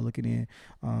outside looking in.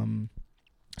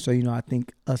 So I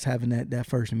think us having that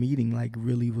first meeting like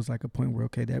really was like a point where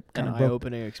that kind of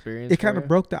eye-opening experience. It kind of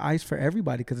broke the ice for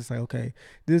everybody, because it's like, okay,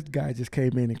 this guy just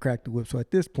came in and cracked the whip. So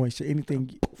at this point,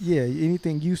 anything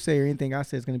you say or anything I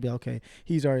say is going to be okay.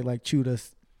 He's already like chewed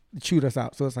us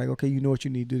out. So it's like, okay, you know what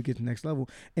you need to do to get to the next level.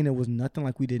 And it was nothing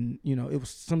like we didn't, it was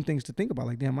some things to think about.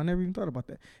 Like, damn, I never even thought about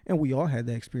that. And we all had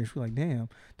that experience. We're like, damn,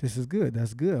 this is good.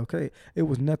 That's good. Okay. It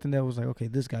was nothing that was like, okay,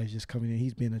 this guy's just coming in,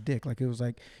 he's being a dick. Like, it was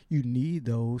like, you need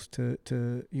those to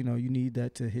you need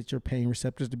that to hit your pain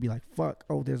receptors to be like, fuck,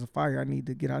 oh, there's a fire. I need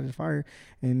to get out of the fire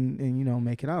and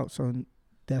make it out. So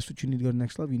that's what you need to go to the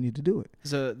next level. You need to do it.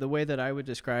 So the way that I would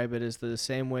describe it is the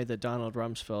same way that Donald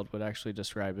Rumsfeld would actually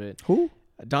describe it. Who?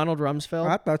 Donald Rumsfeld.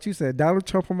 I thought you said Donald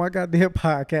Trump on my goddamn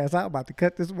podcast. I'm about to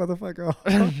cut this motherfucker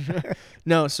off.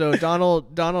 No, so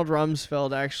Donald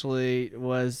Rumsfeld actually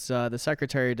was the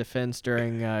Secretary of Defense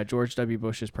during George W.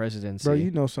 Bush's presidency. Bro, you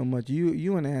know so much.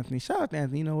 You and Anthony. Shout out to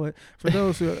Anthony. You know what? For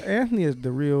those who Anthony is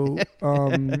the real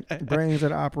brains of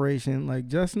the operation. Like,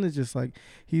 Justin is just like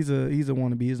he's a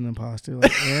wannabe. He's an imposter.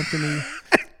 Like,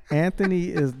 Anthony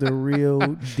is the real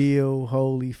deal.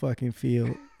 Holy fucking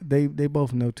field. They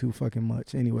both know too fucking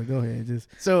much. Anyway, go ahead.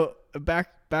 So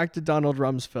back to Donald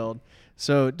Rumsfeld.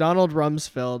 So Donald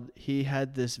Rumsfeld, he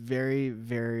had this very,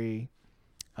 very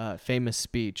famous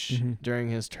speech during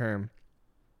his term,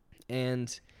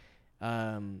 and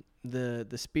the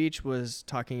speech was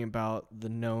talking about the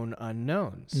known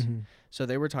unknowns. Mm-hmm. So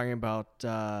they were talking about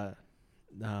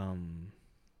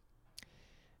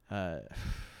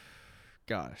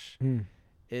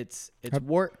it's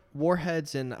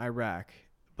warheads in Iraq.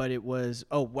 But it was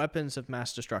weapons of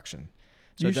mass destruction.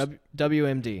 So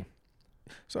WMD.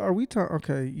 So are we talking?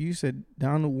 Okay, you said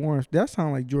Donald Warren. That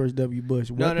sounds like George W.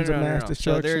 Bush. Weapons of mass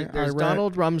destruction. So there's Iraq.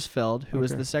 Donald Rumsfeld, who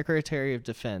was the Secretary of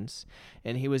Defense,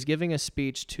 and he was giving a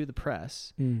speech to the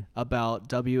press about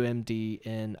WMD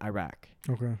in Iraq.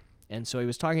 Okay. And so he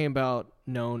was talking about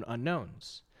known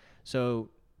unknowns. So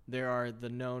there are the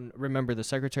known. Remember, the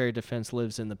Secretary of Defense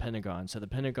lives in the Pentagon, so the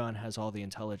Pentagon has all the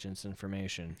intelligence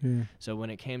information. Yeah. So when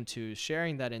it came to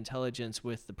sharing that intelligence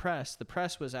with the press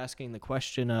was asking the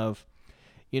question of,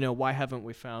 why haven't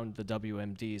we found the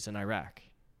WMDs in Iraq?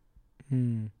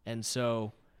 And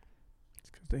so, it's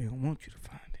because they don't want you to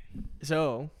find it.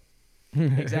 So,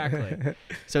 exactly.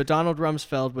 So Donald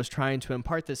Rumsfeld was trying to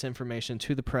impart this information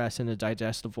to the press in a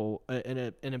digestible,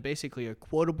 in a basically a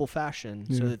quotable fashion,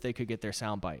 so that they could get their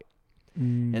soundbite.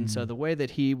 And so the way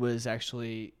that he was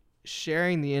actually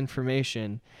sharing the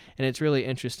information, and it's really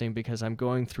interesting because I'm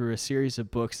going through a series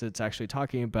of books that's actually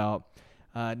talking about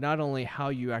not only how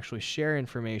you actually share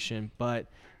information, but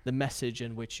the message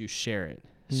in which you share it.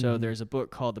 So there's a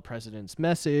book called The President's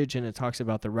Message, and it talks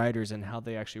about the writers and how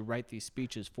they actually write these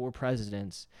speeches for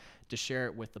presidents to share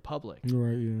it with the public,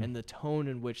 right? Yeah. And the tone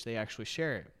in which they actually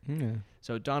share it. Yeah.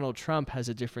 So Donald Trump has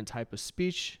a different type of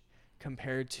speech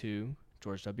compared to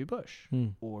George W. Bush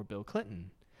or Bill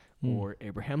Clinton. or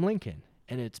Abraham Lincoln.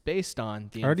 And it's based on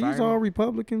the Are these all environment.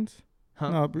 Republicans? Huh?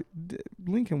 No,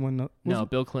 Lincoln wasn't. No,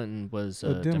 Bill Clinton was a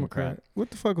a Democrat. What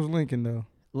the fuck was Lincoln though?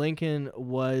 Lincoln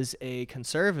was a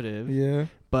conservative, Yeah.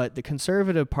 but the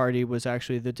conservative party was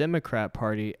actually the Democrat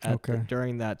party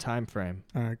during that time frame.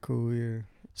 All right, cool, yeah.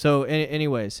 So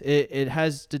anyways, it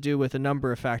has to do with a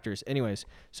number of factors. Anyways,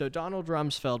 so Donald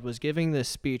Rumsfeld was giving this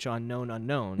speech on known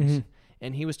unknowns,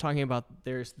 and he was talking about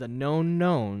there's the known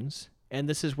knowns, and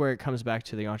this is where it comes back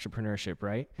to the entrepreneurship,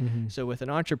 right? So with an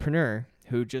entrepreneur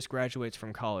who just graduates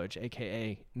from college,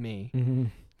 aka me,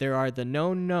 there are the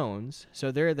known knowns.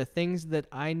 So there are the things that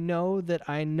I know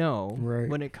right.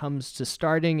 when it comes to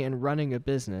starting and running a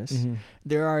business.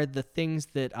 There are the things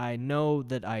that I know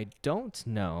that I don't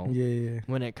know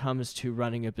when it comes to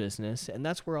running a business. And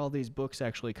that's where all these books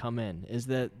actually come in, is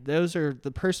that those are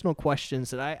the personal questions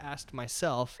that I asked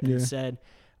myself and said,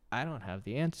 I don't have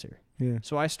the answer. Yeah.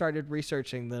 So I started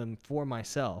researching them for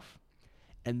myself.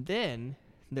 And then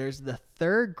there's the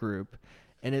third group,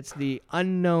 and it's the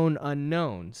unknown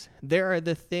unknowns. There are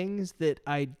the things that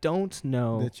I don't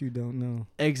know. That you don't know.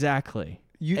 Exactly.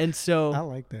 I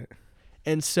like that.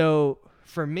 And so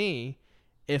for me,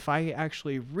 if I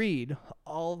actually read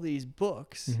all these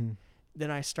books, then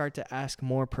I start to ask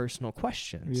more personal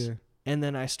questions. Yeah. And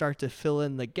then I start to fill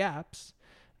in the gaps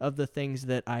of the things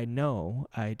that I know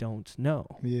I don't know.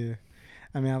 Yeah.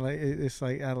 I mean, I like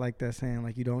that saying,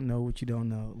 like, you don't know what you don't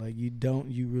know. Like, you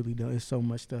really don't. There's so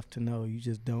much stuff to know. You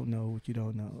just don't know what you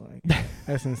don't know. Like,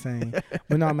 that's insane.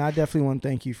 But no, I mean, I definitely want to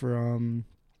thank you for,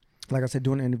 like I said,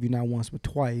 doing an interview not once but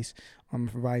twice,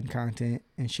 providing content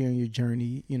and sharing your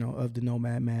journey, of the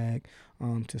Nomad Mag,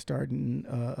 to starting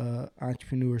a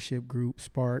entrepreneurship group,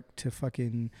 Spark, to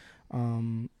fucking,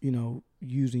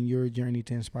 using your journey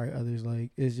to inspire others.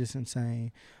 Like, it's just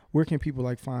insane. Where can people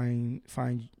like find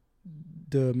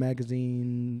the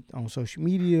magazine on social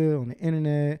media, on the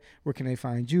internet? Where can they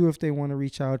find you if they want to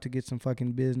reach out to get some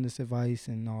fucking business advice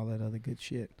and all that other good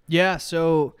shit? Yeah,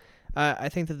 so I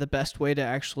think that the best way to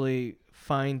actually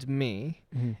find me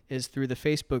is through the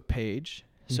Facebook page.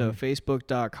 So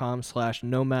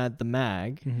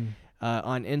facebook.com/nomadthemag.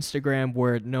 On Instagram,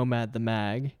 we're Nomad the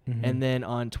Mag. And then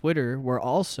on Twitter, we're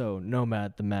also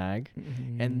Nomad the Mag.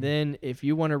 And then if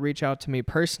you want to reach out to me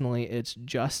personally, it's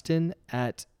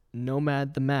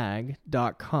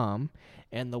justin@nomadthemag.com.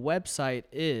 And the website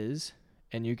is,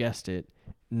 and you guessed it,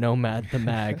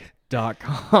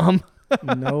 nomadthemag.com.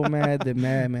 Nomad the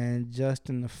Mag, man.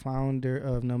 Justin, the founder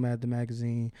of Nomad the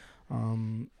Magazine.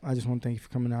 I just want to thank you for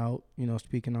coming out,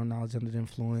 speaking on Knowledge Under the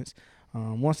Influence.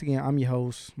 Once again, I'm your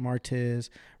host, Martez.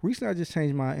 Recently, I just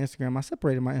changed my Instagram. I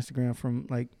separated my Instagram from,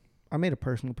 I made a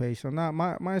personal page. So now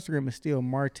my Instagram is still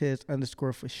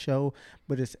Martez_for show,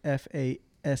 but it's FASHOO.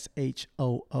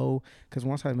 Because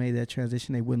once I made that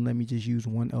transition, they wouldn't let me just use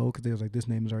one O because they was like, this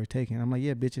name is already taken. I'm like,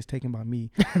 yeah, bitch, it's taken by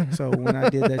me. So when I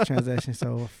did that transition,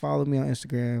 so follow me on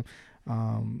Instagram,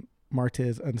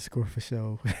 Martez_for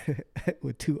show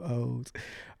with 2 O's.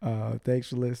 Thanks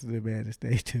for listening, man, and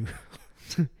stay tuned.